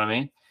character, you know what I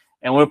mean?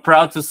 And we're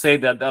proud to say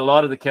that a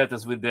lot of the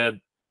characters we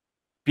did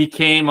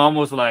became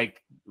almost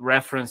like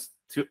reference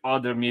to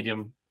other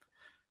medium.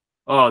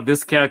 Oh,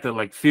 this character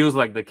like feels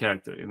like the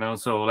character,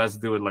 so let's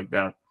do it like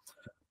that.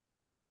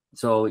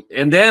 So,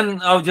 and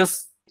then I'll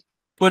just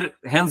put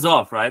hands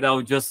off, right?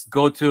 I'll just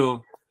go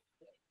to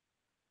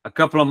a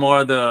couple of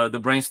more of the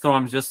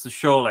brainstorms just to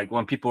show like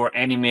when people are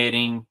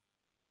animating.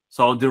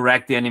 So I'll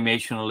direct the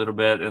animation a little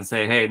bit and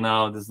say, hey,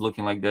 no, this is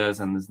looking like this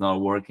and it's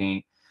not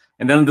working.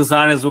 And then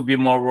designers will be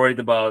more worried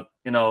about,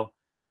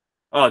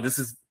 oh, this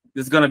is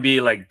going to be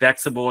like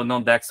dexable or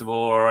non-dexable,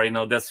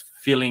 or, that's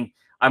feeling,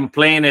 I'm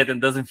playing it and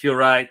doesn't feel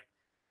right.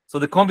 So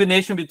the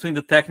combination between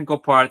the technical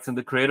parts and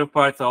the creative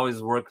parts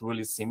always work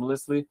really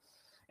seamlessly.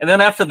 And then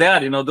after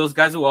that, those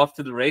guys were off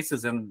to the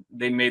races and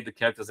they made the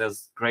characters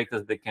as great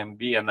as they can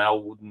be. And I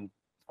wouldn't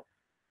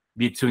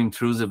be too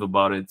intrusive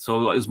about it.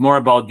 So it's more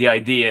about the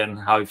idea and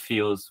how it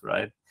feels,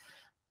 right?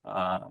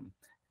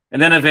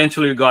 And then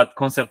eventually we got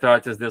concept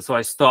artists there. So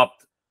I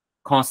stopped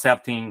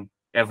concepting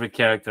every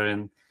character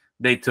and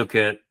they took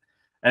it.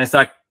 And it's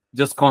like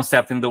just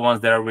concepting the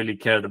ones that I really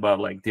cared about,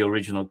 like the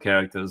original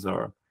characters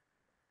or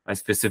a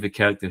specific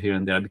character here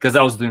and there, because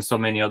I was doing so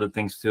many other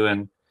things too.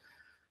 And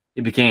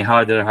it became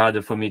harder and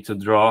harder for me to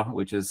draw,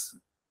 which is,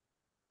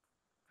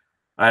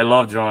 I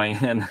love drawing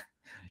and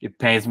it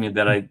pains me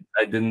that I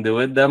didn't do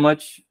it that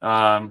much.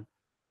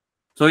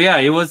 So yeah,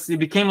 it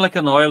became like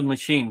an oiled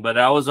machine, but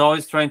I was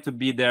always trying to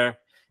be there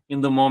in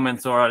the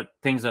moments or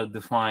things are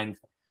defined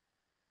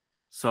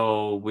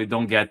so we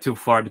don't get too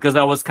far, because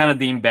I was kind of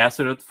the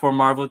ambassador for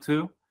Marvel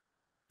too.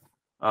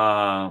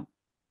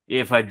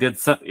 If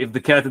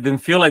the character didn't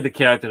feel like the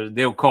character,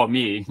 they'll call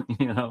me,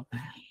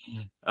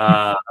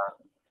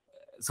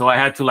 so I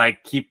had to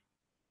like keep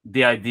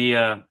the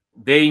idea.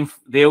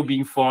 They'll be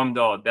informed,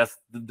 oh, that's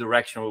the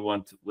direction we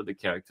want with the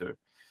character.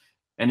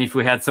 And if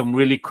we had some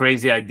really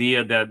crazy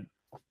idea that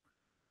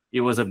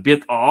it was a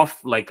bit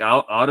off, like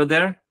out of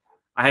there,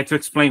 I had to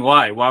explain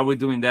why we're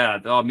doing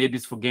that. Oh, maybe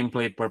it's for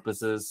gameplay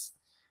purposes.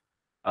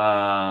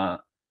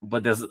 But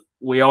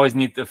we always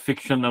need a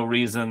fictional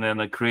reason and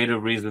a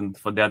creative reason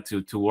for that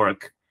to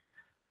work.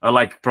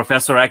 Like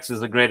Professor X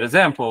is a great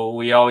example.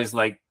 We always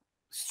like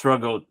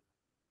struggled.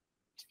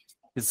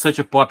 It's such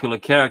a popular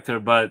character,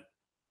 but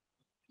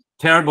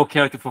terrible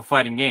character for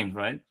fighting games,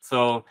 right?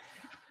 So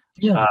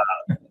Yeah.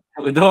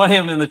 we don't want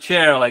him in the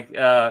chair. Like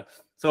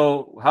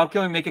So how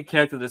can we make a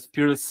character that's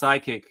purely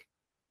psychic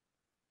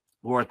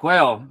work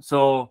well?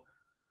 So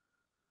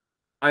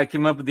I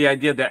came up with the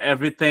idea that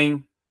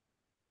everything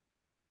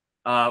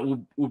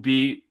would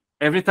be,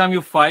 every time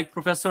you fight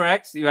Professor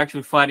X, you're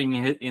actually fighting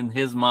in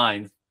his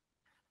mind.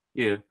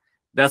 Yeah,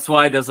 that's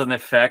why there's an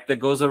effect that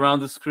goes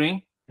around the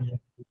screen. Yeah.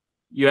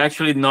 You're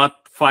actually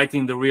not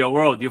fighting the real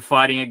world. You're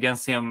fighting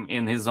against him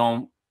in his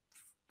own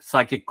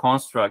psychic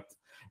construct,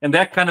 and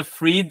that kind of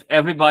freed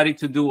everybody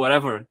to do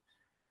whatever.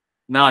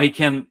 Now he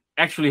can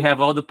actually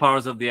have all the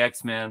powers of the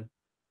X-Men,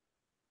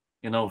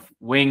 you know,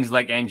 wings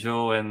like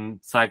Angel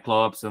and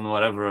Cyclops and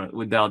whatever,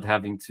 without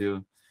having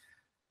to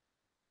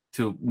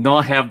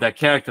not have that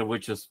character,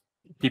 which is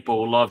people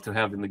will love to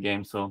have in the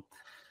game. So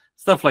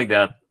stuff like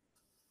that.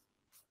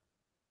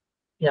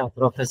 Yeah,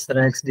 Professor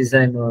X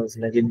design was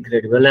like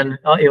incredible, and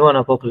even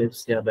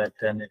Apocalypse, yeah, back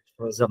then it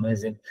was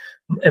amazing.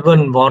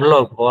 Even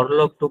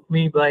Warlock took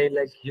me by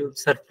like huge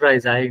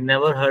surprise. I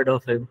never heard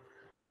of him.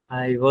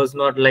 I was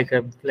not like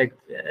a like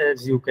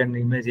as you can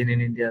imagine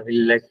in India,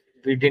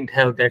 we didn't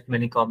have that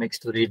many comics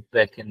to read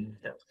back in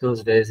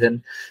those days,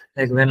 and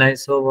like when I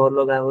saw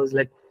Warlock, I was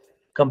like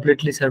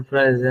completely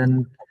surprised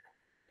and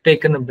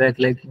taken aback.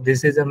 Like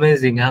this is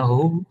amazing.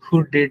 How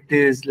who did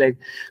this? Like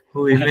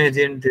who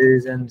imagined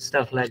this and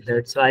stuff like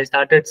that. So I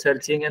started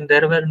searching, and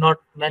there were not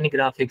many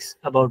graphics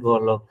about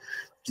Warlock.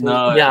 So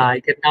No, yeah, I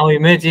can now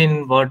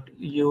imagine what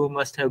you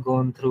must have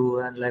gone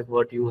through and like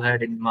what you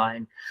had in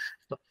mind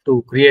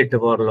to create the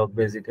Warlock.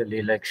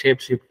 Basically, like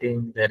shape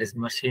shifting. There is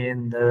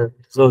machine.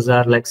 Those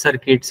are like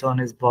circuits on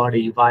his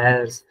body,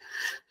 wires.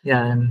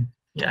 Yeah, and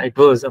yeah, it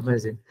was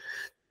amazing.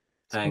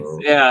 thanks. So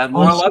Yeah,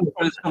 Warlock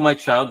also, is from my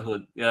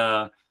childhood.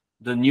 Yeah,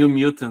 the New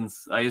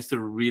Mutants. I used to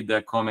read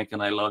that comic,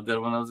 and I loved it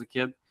when I was a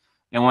kid.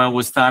 And when it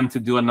was time to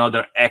do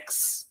another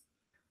X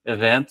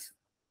event,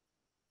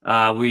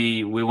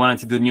 we wanted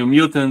to do New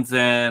Mutants,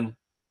 and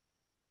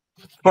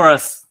for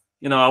us,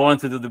 you know, I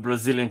wanted to do the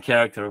Brazilian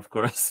character, of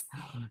course,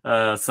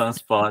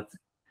 Sunspot.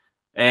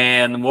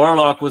 And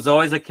Warlock was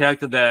always a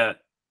character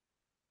that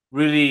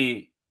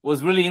really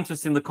was really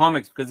interesting in the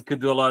comics because he could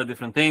do a lot of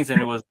different things,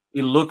 and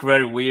it looked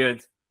very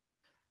weird.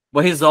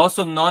 But he's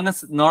also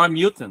not a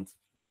mutant,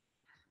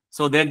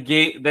 so that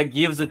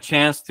gives a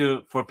chance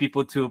for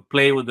people to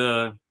play with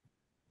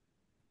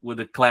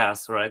the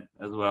class, right,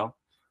 as well.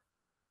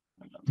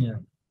 yeah.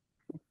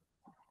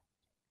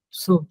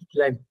 So,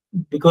 like,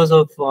 because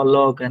of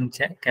Warlock and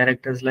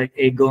characters like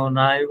Aegon,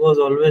 I was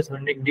always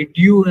wondering, did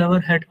you ever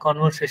had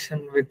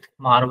conversation with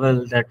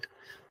Marvel that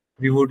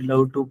we would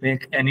love to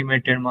make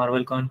animated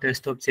Marvel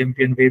Contest of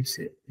Champion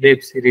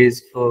web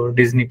series for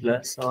Disney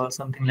Plus or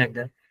something like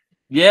that?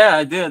 Yeah,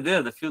 I did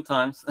a few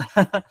times.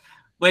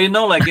 But you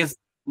know, like it's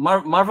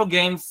Marvel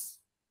games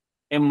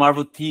and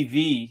Marvel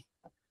TV,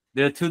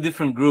 they're two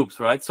different groups,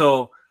 right?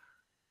 So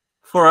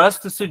for us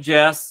to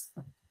suggest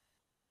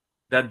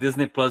that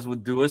Disney Plus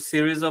would do a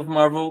series of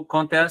Marvel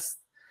contests,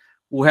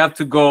 we have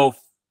to go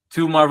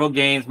to Marvel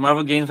games.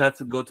 Marvel games have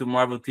to go to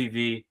Marvel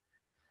TV.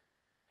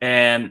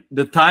 And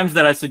the times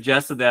that I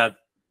suggested that,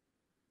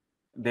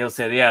 they'll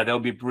say, yeah, that'll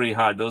be pretty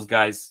hard. Those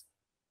guys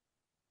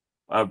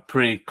are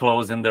pretty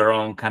close in their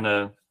own kind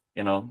of,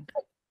 you know.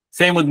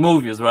 Same with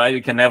movies, right?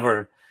 You can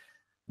never.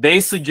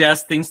 They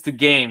suggest things to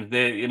games.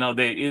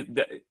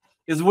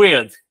 It's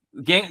weird.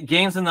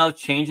 Games are now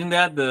changing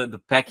that the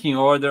pecking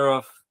order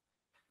of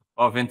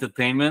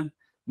entertainment.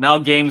 Now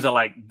games are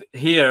like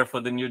here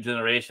for the new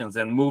generations,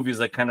 and movies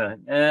are kind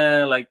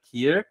of like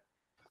here.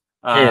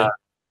 Yeah.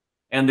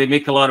 And they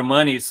make a lot of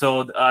money.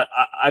 So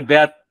I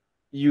bet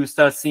you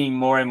start seeing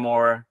more and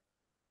more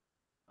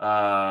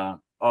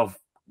of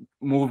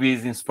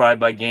movies inspired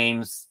by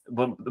games.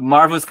 But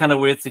Marvel is kind of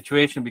a weird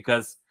situation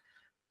because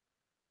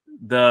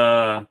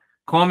the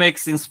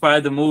comics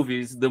inspired the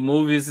movies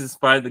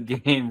inspired the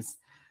games,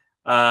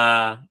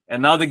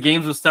 and now the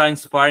games will start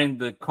inspiring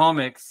the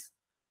comics.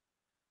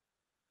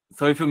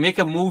 So if you make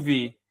a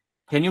movie,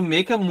 can you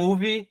make a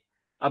movie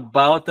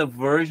about a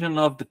version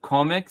of the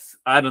comics?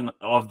 I don't know,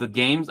 of the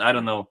games. I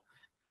don't know.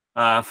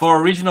 For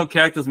original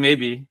characters,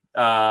 maybe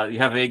you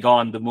have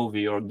Aegon the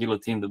movie or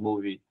Guillotine the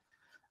movie.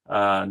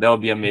 That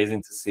would be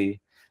amazing to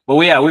see. But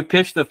we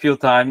pitched a few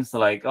times,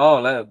 like,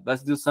 oh,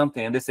 let's do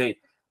something, and they say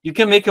you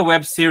can make a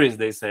web series.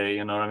 They say,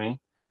 you know what I mean?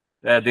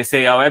 They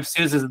say our web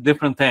series is a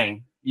different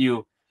thing.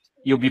 You'll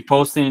be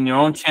posting in your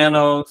own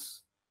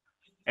channels,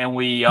 and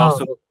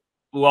Oh,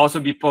 we'll also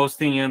be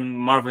posting in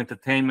Marvel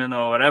Entertainment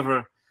or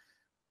whatever.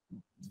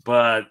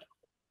 But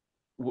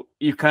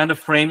you kind of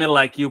frame it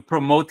like you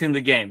promoting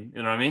the game.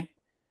 You know what I mean?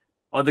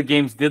 Other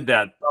games did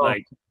that. oh.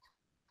 Like,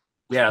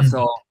 yeah,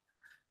 so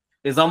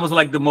it's almost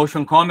like the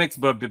motion comics,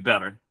 but a bit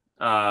better.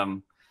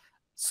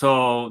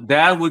 So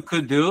that we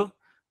could do,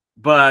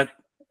 but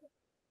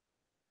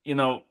you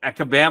know, at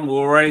Kabam, we're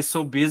already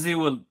so busy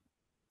with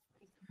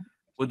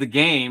the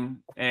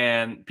game,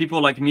 and people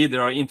like me that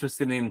are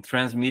interested in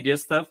transmedia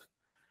stuff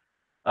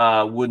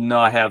would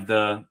not have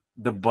the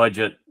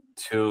budget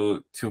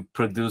to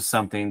produce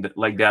something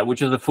like that,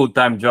 which is a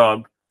full-time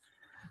job.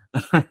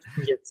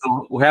 Yes.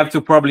 So we have to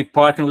probably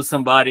partner with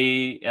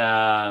somebody.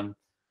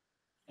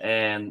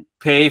 and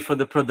pay for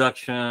the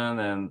production,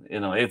 and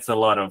it's a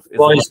lot of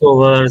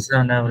voiceovers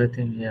and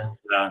everything. Yeah.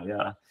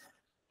 yeah.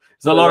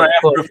 It's a Well, lot of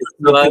of course, effort if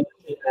for you are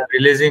something.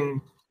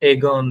 releasing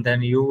Aegon,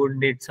 then you would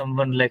need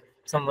someone like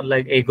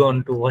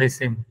Aegon to voice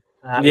him.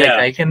 Like Yeah,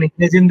 I can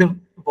imagine the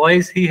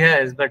voice he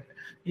has, but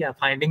yeah,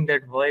 finding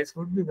that voice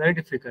would be very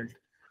difficult.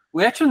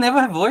 we actually never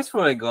have voice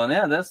for Egon.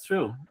 Yeah, that's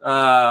true.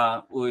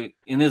 We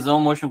in his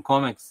own motion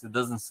comics, it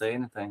doesn't say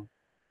anything.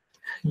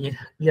 Yeah,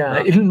 yeah.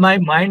 Uh, In my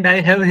mind,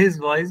 I have his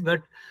voice,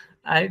 but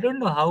I don't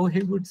know how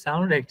he would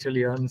sound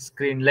actually on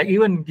screen. Like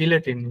even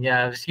Guillotine,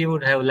 yeah, she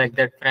would have like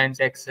that French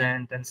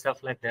accent and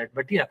stuff like that.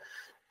 But yeah,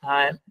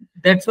 uh,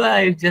 that's why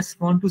I just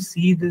want to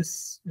see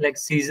this like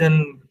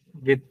season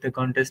with the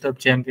Contest of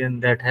Champion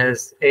that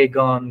has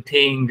Aegon,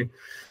 Thing,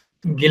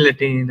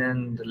 Guillotine,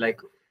 and like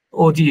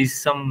OG,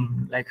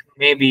 some like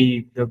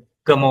maybe the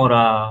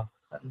Gamora,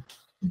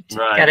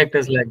 right.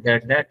 characters like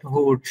that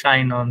who would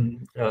shine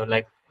on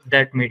like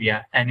that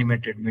media,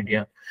 animated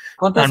media.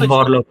 Contest And of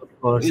Warlock, of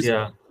Champions course, is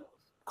yeah.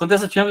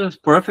 Contest of Champions is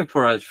perfect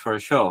for a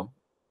show.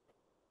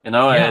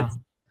 Yeah. It's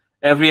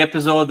every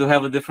episode will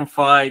have a different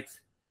fight,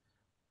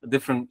 a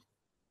different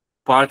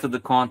part of the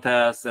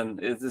contest, and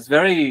it's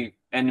very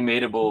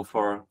animatable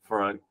for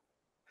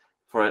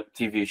a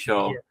TV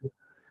show. Yeah.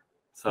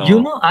 You So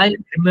know, I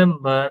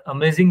remember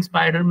Amazing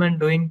Spider-Man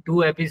doing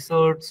 2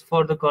 episodes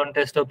for the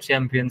Contest of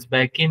Champions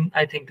back in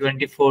I think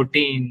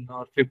 2014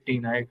 or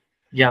 15.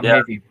 Yeah, yeah,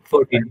 maybe I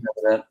 14.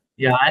 remember that.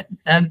 Yeah,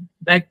 and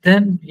back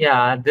then,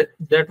 yeah,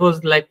 that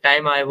was like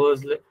time I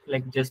was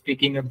like just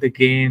picking up the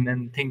game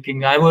and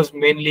thinking I was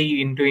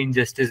mainly into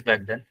Injustice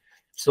back then.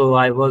 So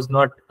I was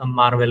not a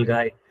Marvel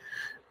guy.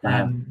 Uh-huh.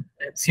 And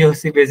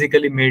MCOC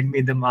basically made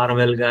me the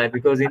Marvel guy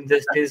because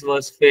Injustice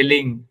was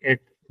failing at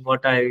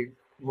what I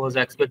was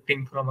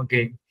expecting from a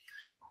game.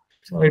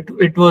 So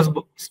it was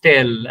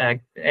stale.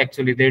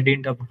 Actually, they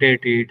didn't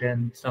update it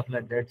and stuff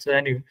like that. So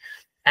anyway,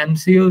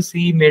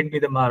 MCOC made me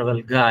the Marvel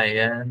guy,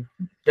 and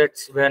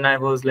that's when I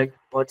was like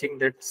watching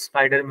that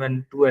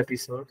Spider-Man 2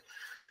 episode,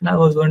 and I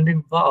was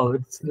wondering, wow,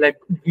 it's like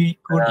we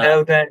could Uh,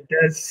 have the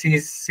entire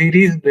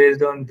series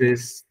based on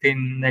this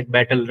thing, like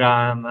Battle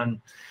Ram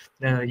and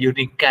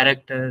unique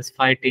characters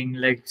fighting,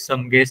 like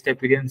some guest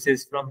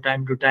appearances from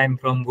time to time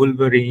from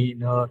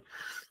Wolverine or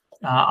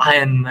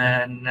Iron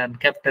Man and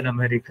Captain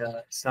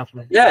America, stuff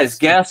like yeah, that. it's So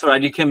gas,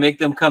 right? You can make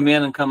them come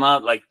in and come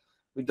out. Like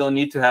we don't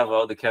need to have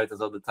all the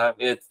characters all the time.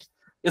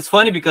 It's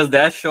funny because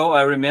that show,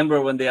 I remember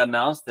when they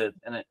announced it,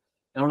 and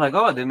we're like,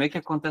 oh, they make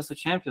a Contest of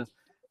Champions,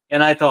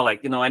 and I thought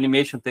like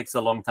animation takes a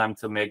long time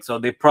to make, so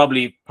they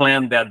probably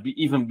planned that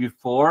even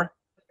before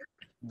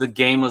the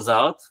game was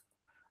out,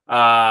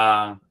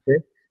 uh,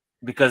 okay.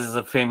 because it's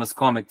a famous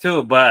comic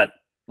too. But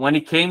when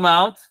it came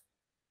out,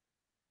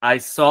 I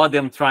saw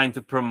them trying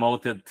to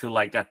promote it to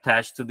like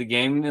attach to the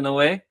game in a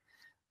way,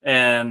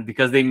 and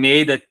because they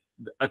made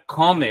a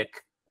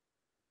comic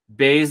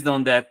based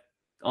on that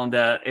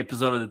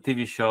episode of the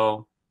TV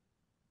show,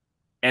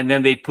 and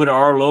then they put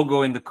our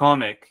logo in the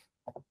comic.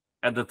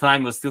 At the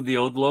time, it was still the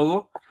old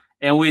logo,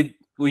 and we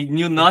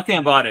knew nothing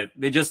about it.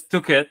 They just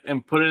took it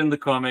and put it in the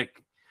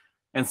comic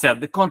and said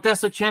the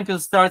Contest of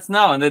Champions starts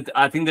now, and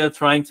I think they're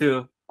trying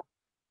to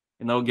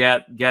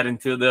get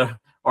into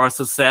our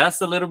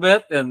success a little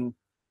bit.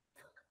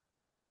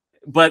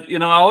 But I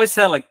always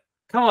said like,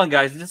 come on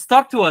guys, just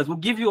talk to us, we'll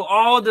give you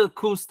all the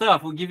cool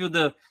stuff, we'll give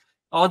you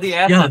all the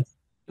Yeah, assets,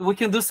 we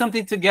can do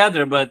something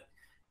together. But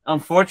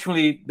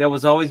unfortunately, there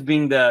was always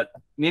being that,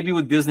 maybe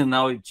with Disney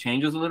now it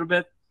changes a little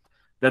bit,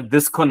 that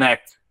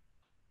disconnect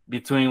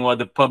between what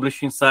the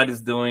publishing side is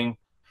doing,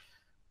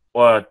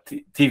 or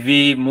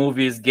TV,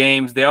 movies,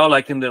 games. They're all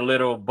like in their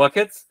little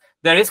buckets.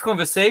 There is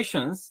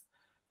conversations,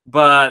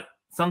 but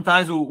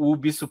sometimes we'll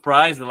be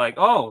surprised, like,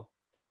 oh,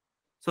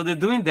 so they're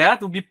doing that.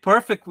 It would be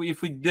perfect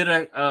if we did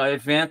a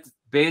event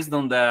based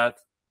on that,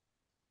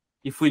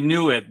 if we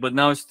knew it, but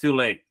now it's too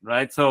late,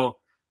 right? So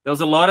there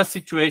was a lot of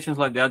situations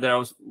like that I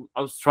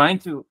was trying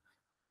to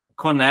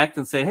connect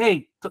and say,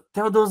 hey,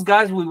 tell those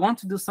guys we want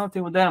to do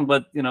something with them,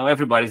 but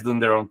everybody's doing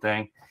their own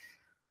thing.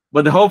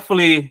 But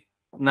hopefully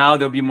now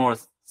there'll be more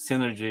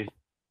synergy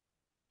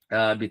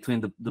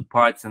between the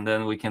parts, and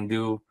then we can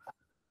do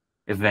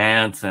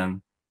events,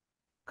 and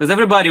because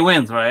everybody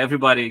wins, right?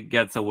 Everybody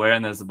gets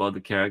awareness about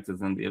the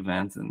characters and the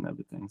events and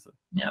everything. So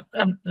yeah.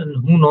 And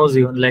who knows,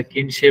 even like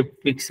Kinshift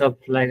picks up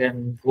like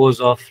and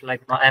goes off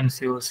like my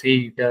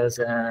MCOC does,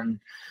 and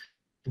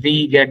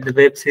we get the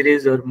web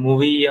series or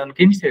movie on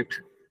Kinshift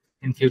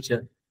in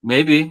future.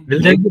 maybe,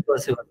 Will maybe, that be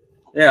possible?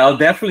 yeah, I'll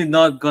definitely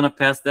not gonna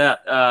pass that.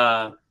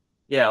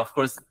 Yeah, of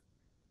course,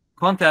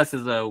 contest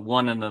is a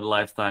one in a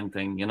lifetime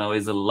thing.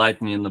 Is a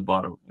lightning in the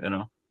bottle.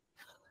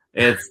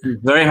 It's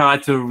very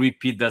hard to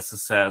repeat that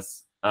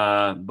success.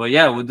 But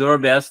yeah, we'll do our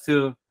best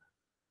to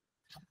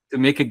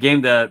make a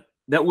game that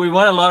we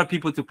want a lot of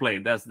people to play.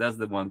 That's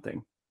the one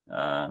thing.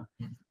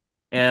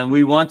 And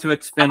we want to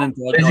expand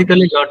into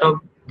Basically, a lot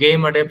of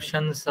game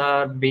adaptations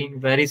are being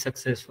very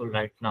successful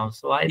right now.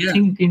 So I yeah,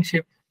 think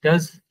Kinship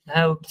does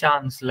have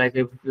chance. Like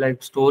if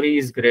like story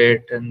is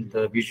great and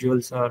the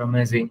visuals are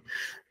amazing,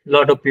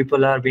 lot of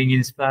people are being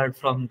inspired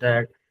from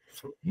that.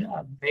 So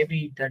yeah,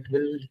 maybe that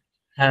will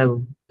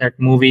have that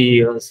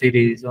movie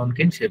series on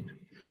kinship.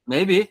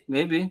 Maybe.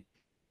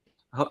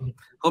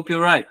 Hope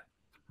you're right.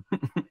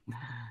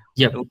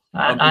 Yep.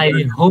 I'll And be I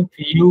very hope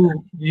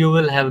you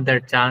will have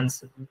that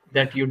chance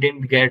that you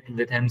didn't get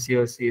with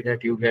MCOC,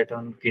 that you get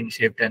on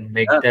Kinshift and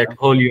make that happy.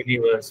 whole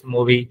universe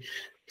movie,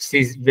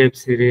 web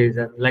series,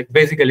 and like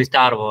basically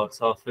Star Wars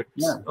of its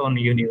Yeah. own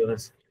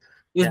universe.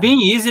 It's Yeah.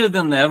 being easier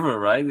than ever,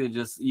 right?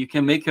 You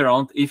can make your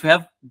own. If you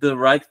have the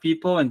right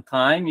people and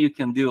time, you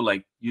can do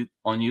like you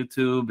on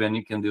YouTube, and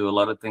you can do a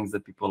lot of things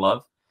that people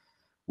love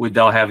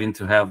without having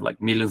to have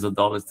like millions of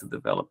dollars to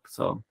develop.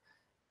 So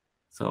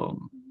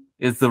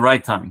it's the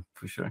right time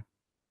for sure.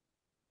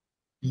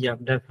 Yeah,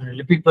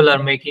 definitely. People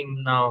are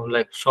making now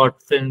like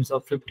short films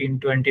of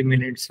 15-20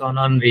 minutes on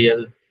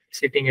Unreal,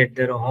 sitting at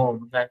their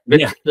home Yeah,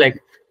 with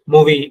like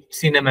movie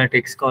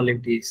cinematics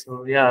quality.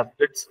 So yeah,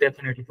 it's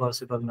definitely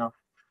possible now.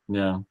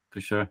 yeah,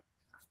 for sure.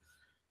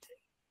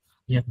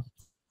 Yeah.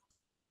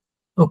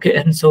 Okay,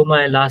 and so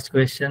my last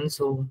question.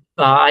 So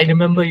I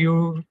remember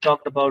you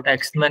talked about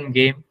X-Men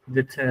game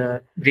with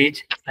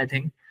Reach, I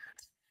think,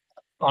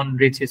 on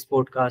Rich's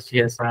podcast.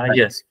 Yes, Right.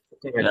 yes,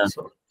 Yeah, correct.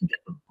 So,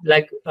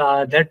 like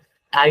that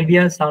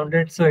idea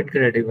sounded so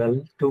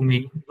incredible to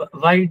me.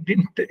 Why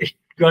didn't it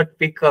got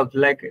pick up?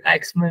 Like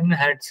X-Men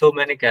had so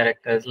many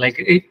characters. Like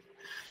it,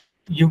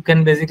 you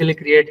can basically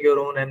create your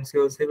own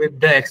MCOC with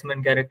the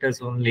X-Men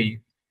characters only.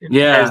 It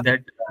yeah. has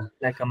that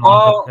like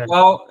amount of Oh characters.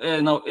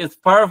 well, it's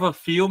part of a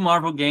few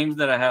Marvel games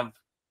that I have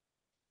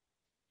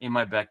in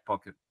my back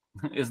pocket.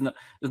 It's not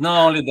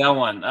only that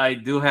one. I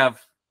do have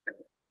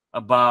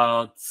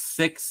about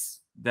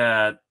six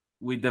that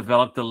we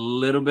developed a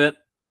little bit,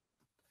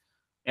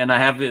 and I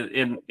have it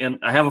in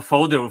I have a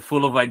folder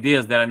full of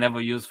ideas that I never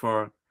used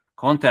for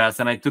contests,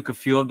 and I took a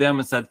few of them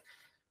and said,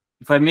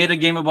 if I made a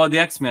game about the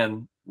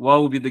X-Men,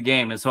 what would be the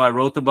game? And so I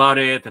wrote about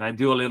it, and I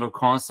do a little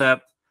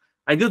concept.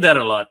 I do that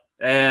a lot,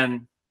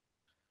 and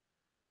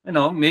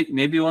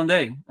maybe one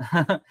day,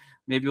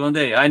 maybe one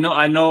day. I know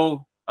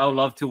I would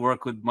love to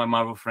work with my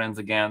Marvel friends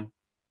again,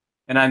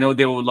 and I know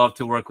they would love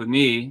to work with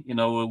me.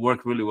 We'll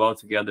work really well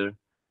together.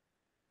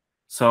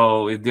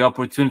 So if the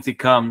opportunity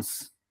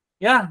comes,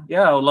 yeah,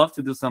 I would love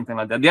to do something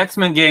like that. The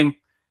X-Men game,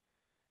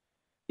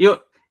 you,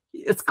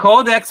 it's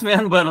called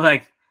X-Men, but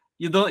like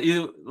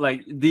you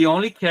like the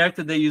only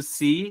character that you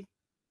see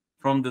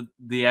from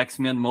the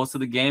X-Men most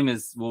of the game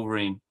is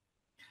Wolverine,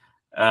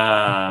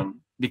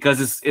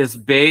 because it's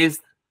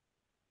based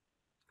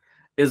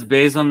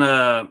on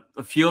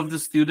a few of the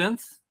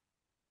students,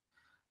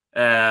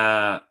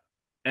 uh,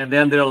 and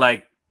then they're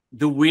like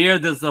the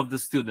weirdest of the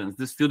students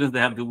that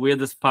have the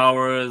weirdest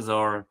powers,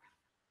 or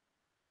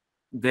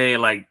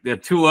they're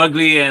too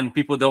ugly and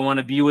people don't want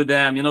to be with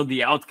them,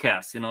 the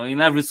outcasts.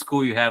 In every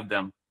school you have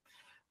them,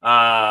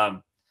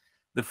 um,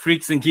 the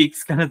freaks and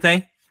geeks kind of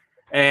thing,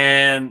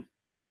 and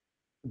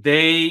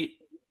they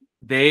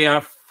they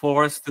are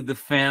forced to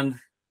defend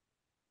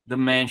the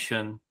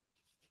mansion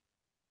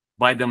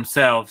by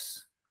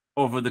themselves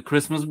over the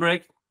Christmas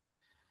break.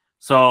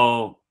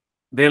 So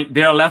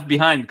they are left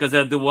behind because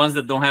they're the ones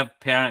that don't have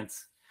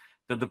parents,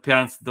 that the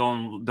parents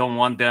don't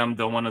want them,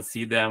 don't want to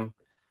see them.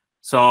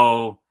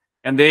 So,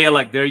 and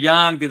they're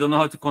young, they don't know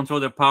how to control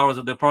their powers,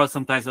 or their powers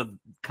sometimes are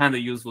kind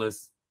of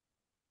useless.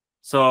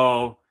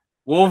 So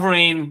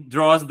Wolverine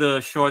draws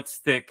the short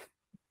stick,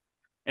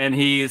 and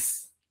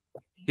he's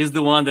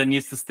the one that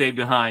needs to stay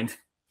behind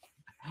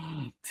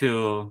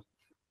to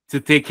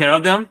take care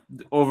of them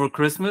over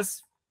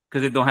Christmas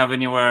because they don't have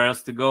anywhere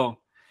else to go.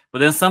 But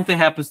then something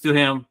happens to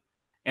him,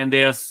 and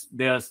they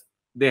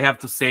have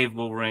to save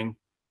Wolverine,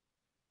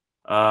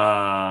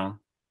 uh,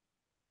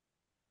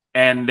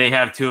 and they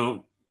have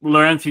to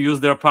learn to use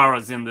their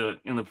powers in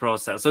the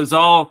process. So it's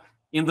all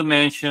in the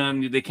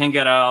mansion. They can't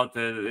get out.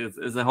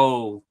 It's a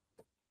whole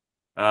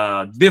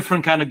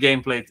different kind of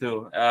gameplay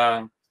too.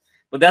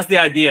 But that's the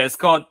idea.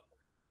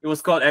 It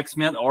was called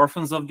X-Men: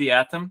 Orphans of the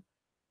Atom.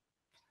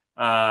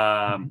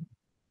 Um,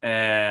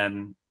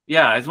 and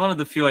yeah, it's one of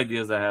the few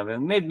ideas I have,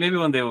 and maybe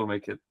one day we'll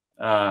make it.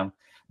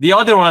 The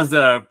other ones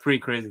that are pretty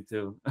crazy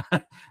too.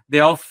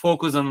 They all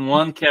focus on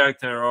one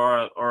character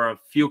or a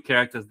few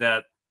characters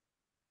that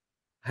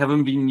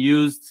haven't been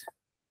used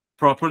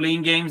properly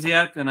in games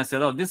yet, and I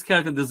said, oh, this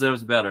character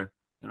deserves better.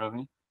 You know what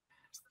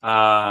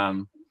I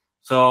mean?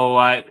 So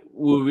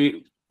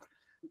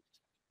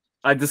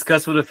I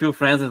discussed with a few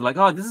friends, and like,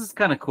 oh, this is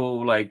kind of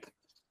cool. Like,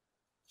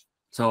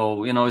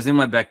 so it's in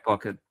my back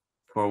pocket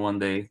for one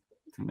day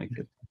to make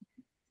it.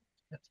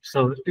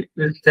 So,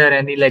 is there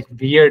any like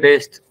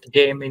weirdest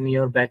game in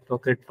your back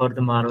pocket for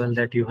the Marvel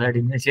that you had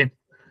imagined?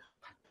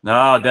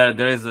 No,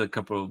 there is a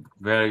couple of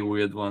very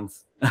weird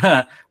ones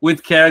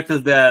with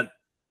characters that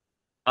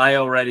I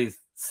already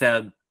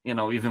said,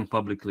 even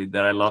publicly,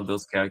 that I love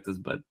those characters,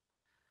 but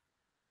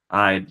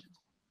I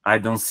I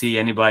don't see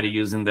anybody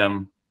using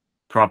them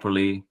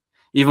properly,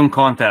 even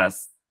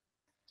contests,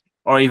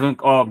 or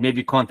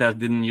maybe contests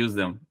didn't use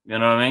them. You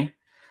know what I mean?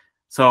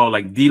 So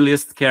like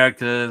D-list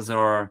characters,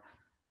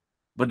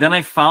 but But then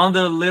I found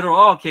a little,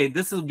 oh, okay,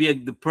 this will be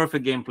the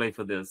perfect gameplay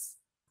for this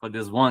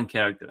one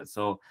character.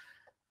 So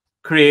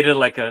created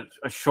like a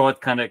short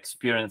kind of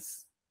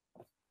experience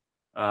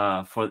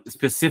for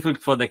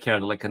specific for the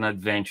character, like an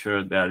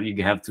adventure that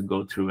you have to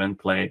go through and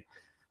play.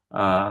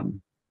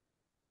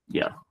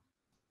 Yeah,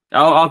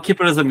 I'll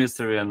keep it as a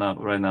mystery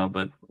right now,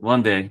 but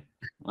one day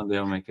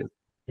I'll make it.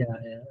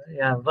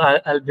 Yeah.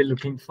 I'll be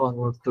looking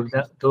forward to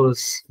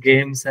those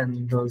games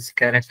and those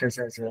characters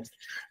as well.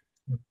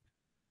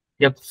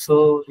 Yep.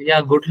 So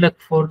yeah, good luck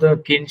for the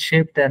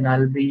Kinshift, and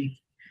I'll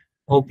be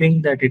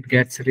hoping that it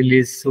gets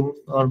released soon,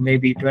 or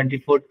maybe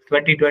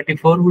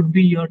 2024 would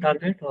be your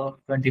target, or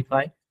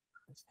 25.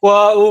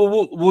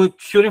 Well, we're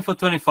shooting for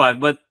 25,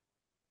 but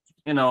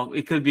you know,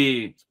 it could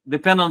be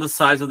depend on the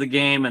size of the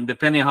game and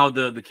depending how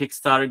the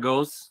Kickstarter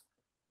goes.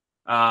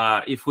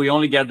 If we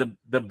only get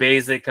the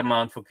basic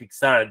amount for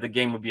Kickstarter, the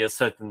game would be a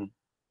certain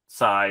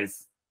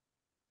size.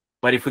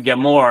 But if we get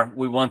more,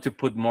 we want to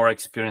put more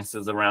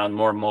experiences around,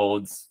 more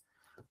modes.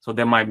 So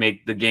that might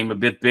make the game a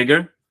bit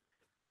bigger.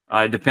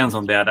 It depends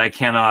on that. I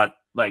cannot,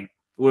 like,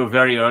 we're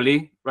very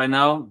early right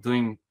now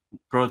doing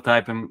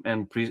prototype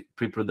and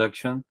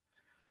pre-production.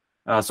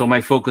 So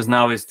my focus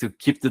now is to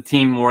keep the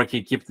team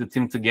working, keep the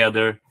team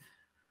together.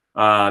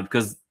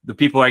 Because the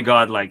people I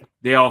got, like,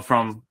 they are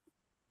from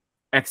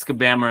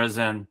ex-Kabamers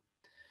and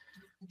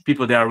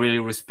people that I really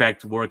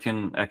respect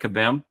working at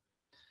Kabam.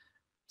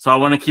 So I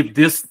want to keep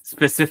this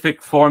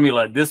specific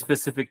formula, this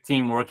specific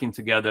team working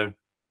together.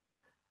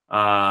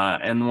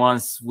 And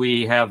once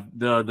we have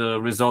the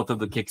result of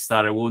the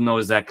Kickstarter, we'll know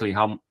exactly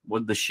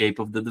what the shape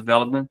of the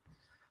development,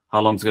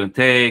 how long it's going to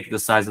take, the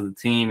size of the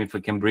team, if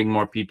we can bring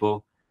more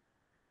people.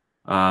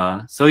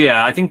 So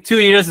yeah, I think 2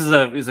 years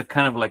is a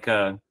kind of like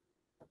a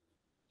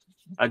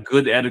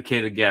good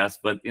educated guess,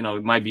 but you know,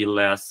 it might be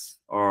less,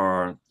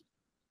 or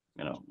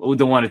you know, we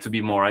don't want it to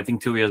be more. I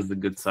think 2 years is a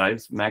good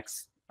size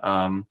max.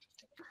 So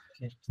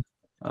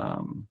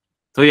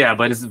yeah,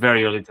 but it's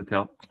very early to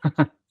tell.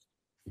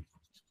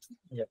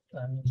 Yep.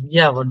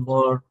 Yeah, one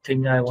more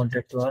thing I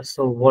wanted to ask.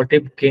 So, what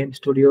if game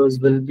studios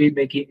will be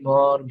making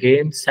more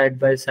games side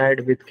by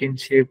side with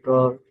Kinshift,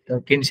 or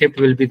the Kinshift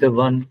will be the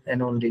one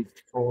and only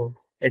for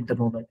at the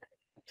moment?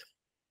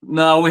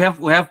 No, we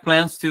have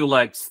plans to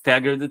like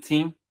stagger the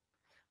team.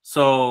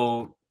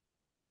 So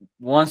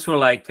once we're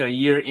like a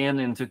year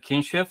into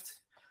Kinshift,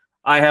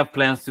 I have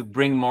plans to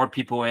bring more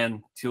people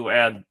in to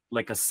add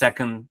like a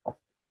second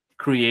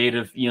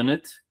creative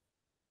unit,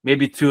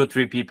 maybe 2 or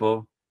 3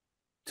 people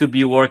to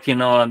be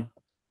working on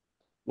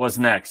what's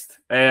next.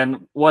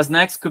 And what's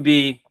next could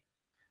be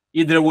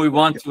either we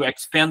want to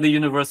expand the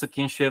universe of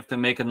Kinshift and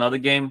make another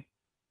game,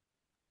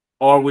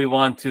 or we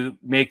want to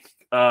make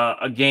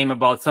a game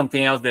about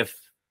something else that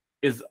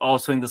is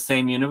also in the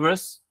same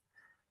universe,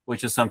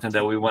 which is something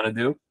that we want to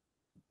do.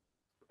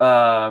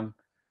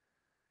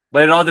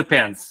 But it all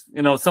depends.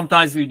 You know,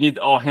 sometimes you need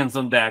all hands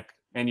on deck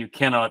and you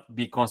cannot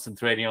be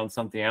concentrating on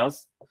something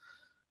else.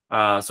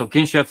 So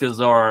Kinshift is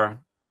our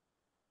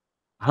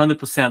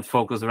 100%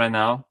 focus right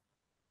now.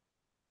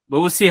 But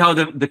we'll see how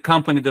the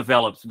company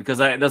develops, because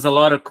there's a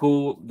lot of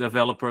cool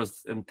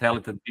developers and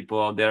talented people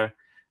out there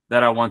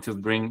that I want to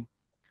bring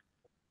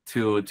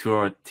to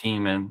our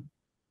team and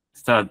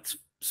start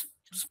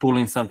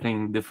spooling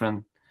something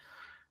different.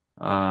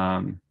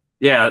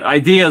 Yeah,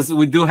 ideas.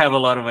 We do have a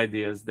lot of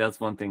ideas. That's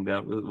one thing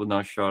that we're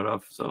not short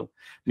of. So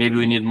maybe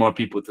we need more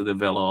people to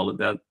develop all of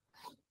that.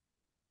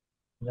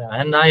 Yeah,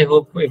 and I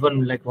hope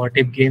even like What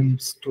If Game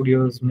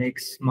Studios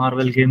makes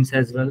Marvel games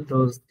as well.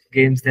 Those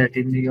games that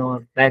in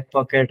your back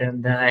pocket,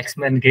 and the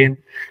X-Men game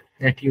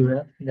that you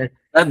have, that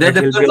will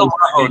depends be on also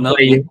Marvel, made no?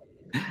 by you.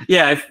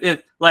 Yeah,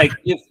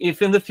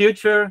 if in the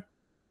future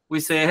we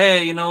say,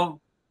 hey, you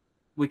know,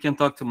 we can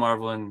talk to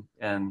Marvel,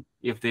 and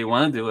if they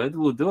want to do it,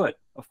 we'll do it,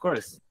 of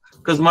course.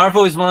 Because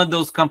Marvel is one of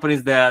those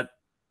companies that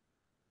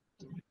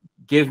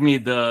give me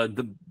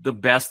the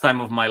best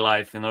time of my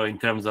life, you know, in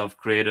terms of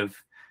creative.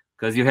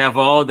 Because you have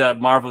all that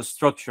Marvel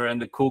structure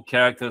and the cool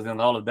characters and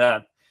all of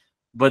that,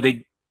 but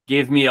they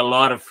gave me a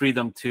lot of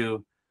freedom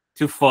to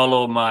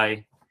follow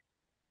my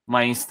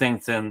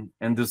instincts and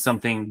do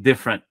something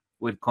different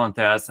with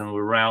Contest and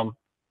with Realm.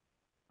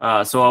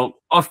 So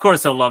of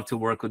course I'd love to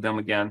work with them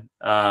again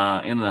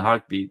in a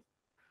heartbeat.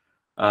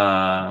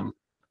 And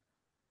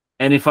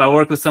if I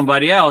work with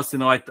somebody else, you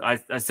know,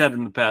 I said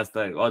in the past,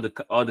 like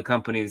all the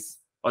companies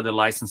or the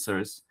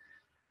licensors,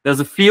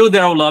 there's a few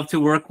that I would love to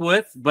work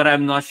with, but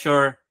I'm not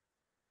sure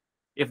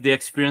if the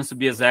experience would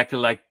be exactly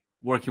like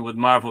working with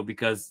Marvel,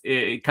 because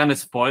it kind of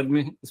spoiled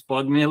me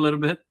a little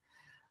bit.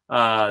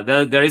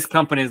 There is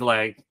companies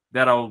like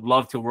that I would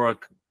love to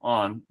work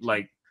on.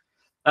 Like,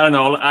 I don't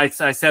know, I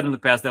said in the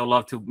past that I would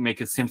love to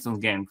make a Simpsons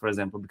game, for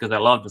example, because I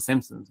love the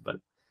Simpsons, but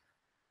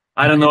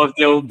I don't know if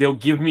they'll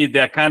give me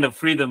that kind of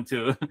freedom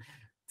to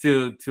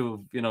you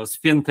know,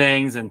 spin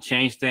things and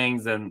change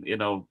things, and you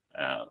know,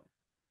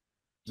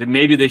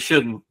 maybe they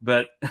shouldn't,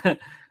 but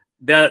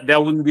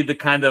that wouldn't be the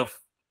kind of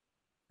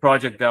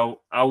project that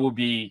I would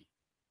be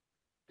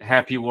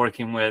happy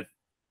working with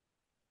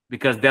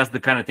because that's the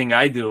kind of thing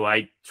I do.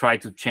 I try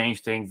to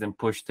change things and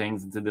push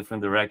things into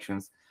different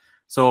directions.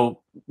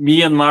 So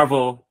me and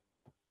Marvel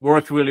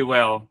worked really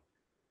well.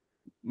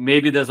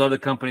 Maybe there's other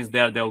companies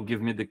there that will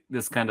give me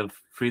this kind of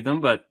freedom,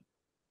 but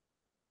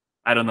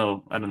I don't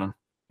know. I don't know.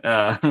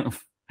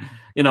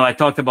 I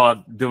talked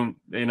about doing,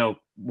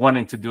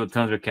 wanting to do a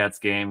Thundercats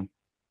game.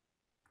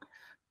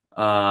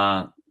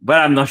 But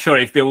I'm not sure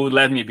if they would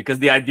let me, because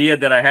the idea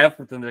that I have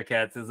for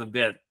Thundercats is a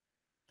bit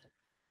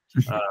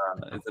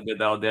it's a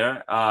bit out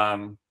there.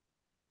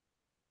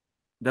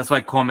 That's why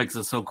comics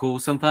are so cool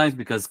sometimes,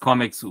 because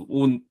comics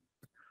will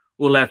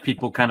let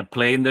people kind of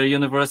play in their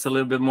universe a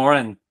little bit more,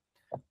 and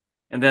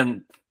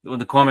then when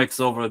the comic's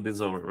over,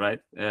 it's over, right?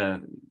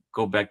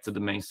 Go back to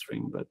the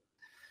mainstream. But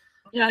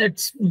yeah,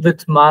 it's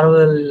with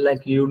Marvel,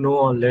 like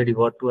already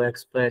what to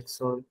expect,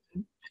 so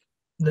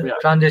the yeah,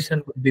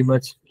 transition would be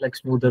much like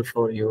smoother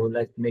for you,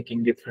 like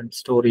making different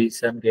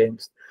stories and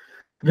games.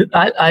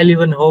 I'll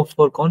even hope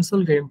for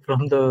console game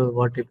from the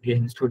What If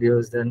Game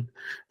Studios than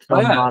oh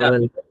from yeah,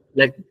 Marvel.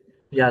 Like,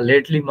 yeah,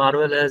 lately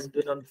Marvel has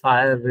been on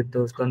fire with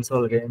those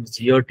console games.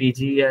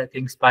 GOTG, I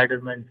think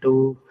Spider-Man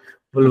 2,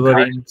 the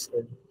Wolverine.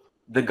 So,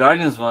 the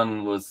Guardians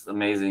one was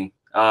amazing.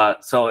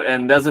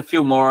 And there's a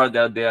few more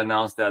that they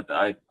announced that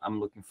I'm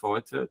looking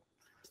forward to.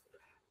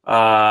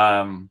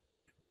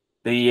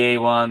 The EA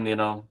one,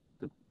 yeah,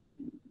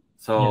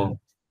 so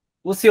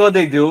we'll see what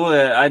they do.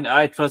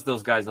 I trust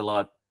those guys a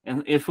lot,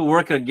 and if we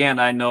work again,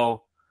 I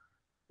know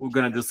we're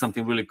gonna do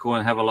something really cool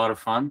and have a lot of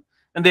fun.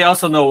 And they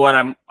also know what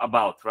I'm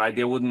about, right?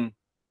 They wouldn't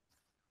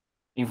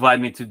invite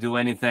me to do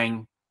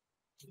anything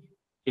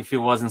if it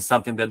wasn't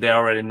something that they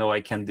already know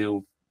I can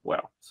do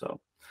well. So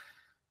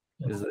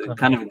it's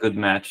kind of a good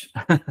match.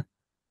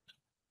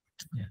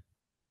 yeah.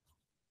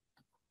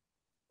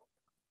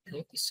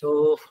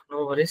 So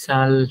no worries.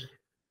 I'll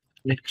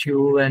let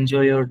you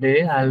enjoy your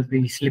day. I'll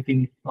be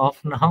sleeping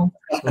off now.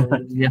 So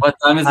yeah, What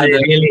time is I it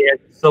there? really had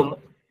so.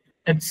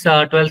 It's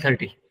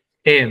 12:30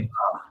 a.m.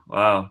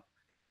 Wow.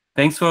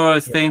 Thanks for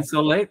staying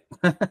so late.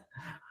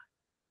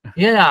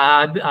 Yeah,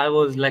 I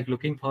was like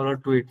looking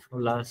forward to it for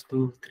last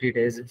 2 3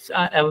 days.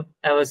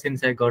 Ever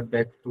since I got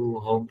back to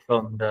home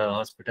from the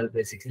hospital,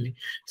 basically.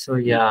 So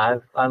yeah,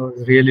 I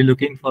was really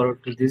looking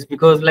forward to this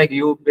because like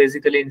you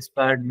basically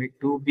inspired me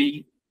to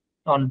be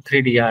on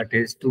 3D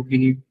artist, to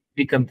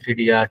become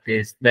 3D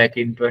artist back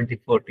in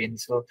 2014.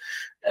 So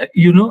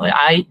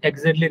I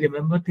exactly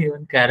remember the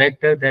one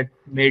character that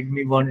made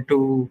me want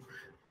to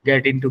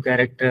get into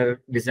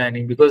character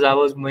designing because I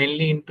was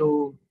mainly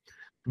into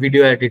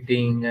video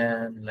editing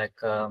and like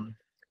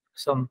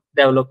some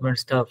development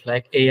stuff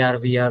like AR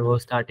VR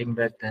was starting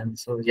back then.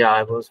 So yeah,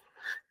 I was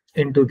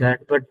into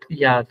that. But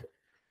yeah,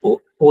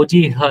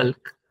 OG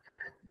Hulk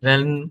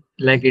when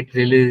like it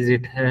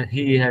released,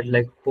 he had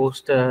like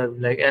poster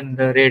like and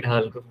the Red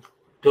Hulk.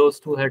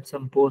 Those two had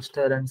some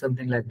poster and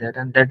something like that,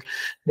 and that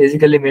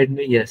basically made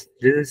me yes,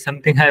 this is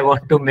something I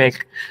want to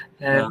make,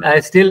 Yeah. and I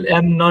still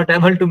am not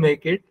able to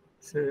make it.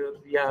 So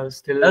yeah,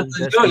 still That's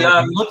just good. Yeah,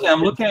 learning.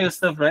 I'm looking at your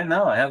stuff right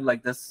now. I have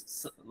like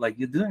this, like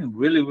you're doing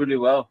really, really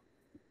well.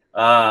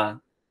 Uh,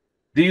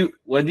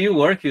 where do you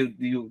work?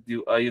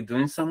 Are you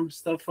doing some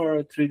stuff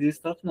for 3D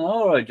stuff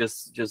now, or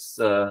just as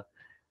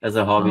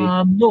a hobby?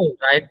 No,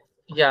 right?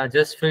 Yeah,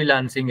 just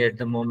freelancing at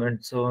the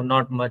moment. So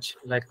not much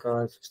like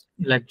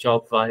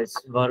job wise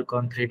work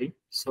on 3D.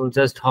 So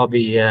just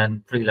hobby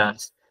and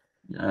freelance.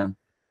 Yeah,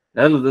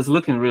 that's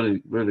looking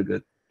really, really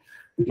good.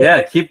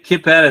 Yeah,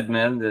 keep at it,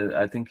 man.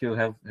 I think you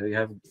have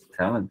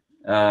talent.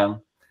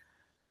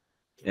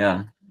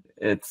 Yeah,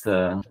 it's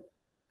and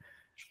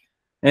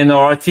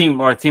our team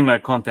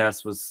at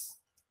contest was,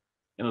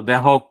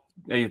 that whole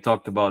that you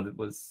talked about, it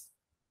was,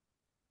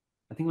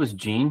 I think it was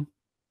Gene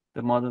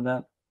that modeled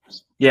that.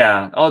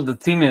 Yeah, the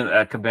team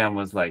at Kabam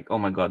was like, oh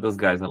my god, those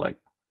guys are like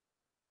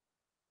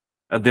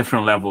a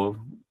different level.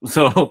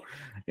 So,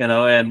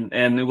 and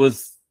it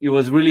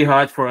was really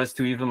hard for us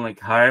to even like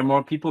hire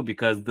more people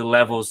because the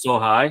level is so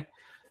high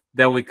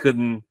that we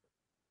couldn't.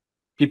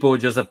 People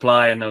would just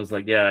apply, and I was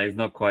like, yeah, it's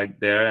not quite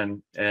there,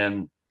 and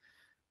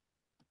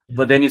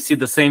but then you see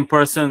the same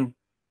person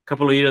a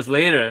couple of years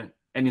later,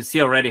 and you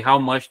see already how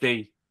much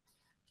they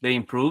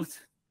improved.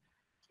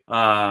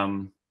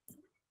 Um,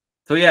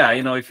 so yeah,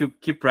 if you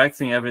keep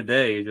practicing every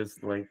day, you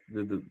just like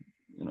it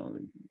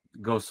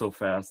goes so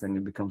fast and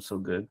you become so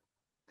good.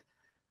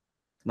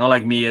 Not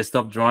like me, I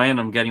stopped drawing.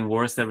 I'm getting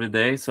worse every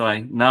day. So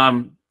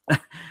now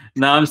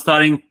I'm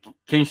starting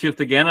Kinshift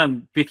again.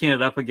 I'm picking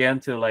it up again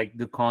to like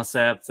do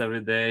concepts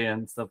every day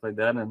and stuff like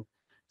that, and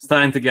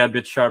starting to get a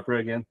bit sharper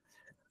again.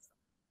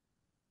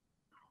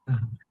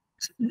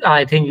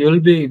 I think you'll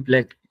be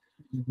like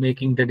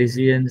making the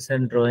decisions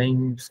and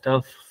drawing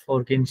stuff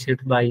for kinship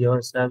by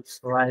yourself.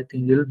 So I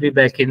think you'll be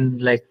back in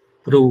like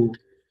crew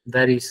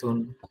very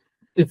soon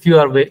if you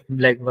are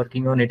like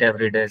working on it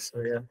every day. So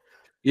yeah.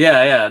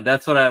 Yeah,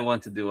 that's what I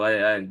want to do.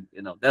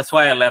 That's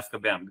why I left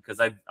Kabam, because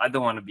I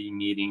don't want to be in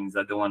meetings.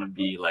 I don't want to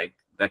be like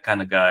that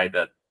kind of guy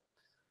that,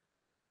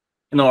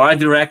 our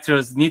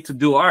directors need to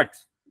do art.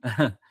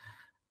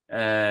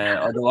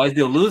 Otherwise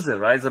they'll lose it,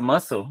 right? It's a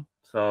muscle.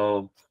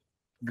 So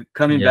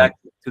coming Yeah. back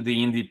to the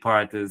indie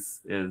part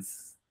is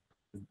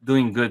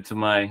doing good to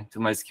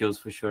my skills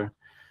for sure.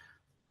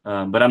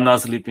 But I'm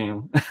not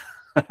sleeping.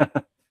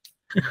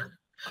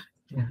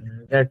 Yeah,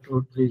 that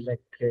would be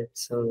like great.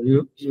 So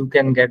you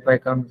can get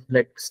back on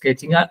like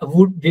sketching.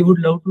 We would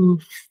love to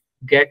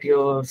get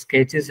your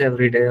sketches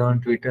every day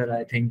on Twitter.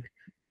 I think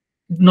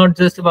not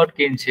just about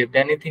Kinshift.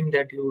 Anything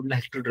that you would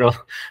like to draw,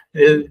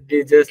 will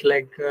be just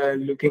like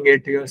looking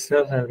at your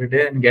stuff every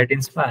day and get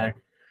inspired.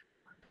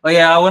 Oh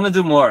yeah, I want to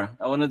do more.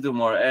 I want to do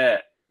more.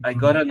 I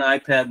got Mhm. an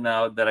iPad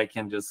now that I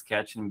can just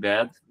sketch in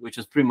bed, which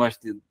is pretty much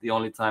the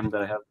only time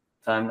that I have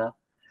time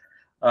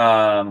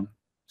now.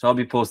 So I'll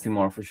be posting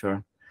more for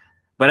sure.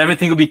 But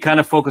everything will be kind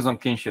of focused on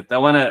Kinshift. I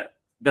want to.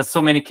 There's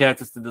so many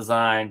characters to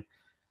design.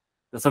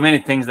 There's so many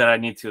things that I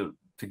need to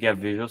get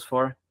visuals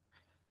for,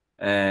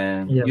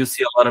 and Yeah. you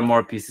see a lot of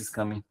more pieces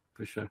coming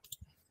for sure.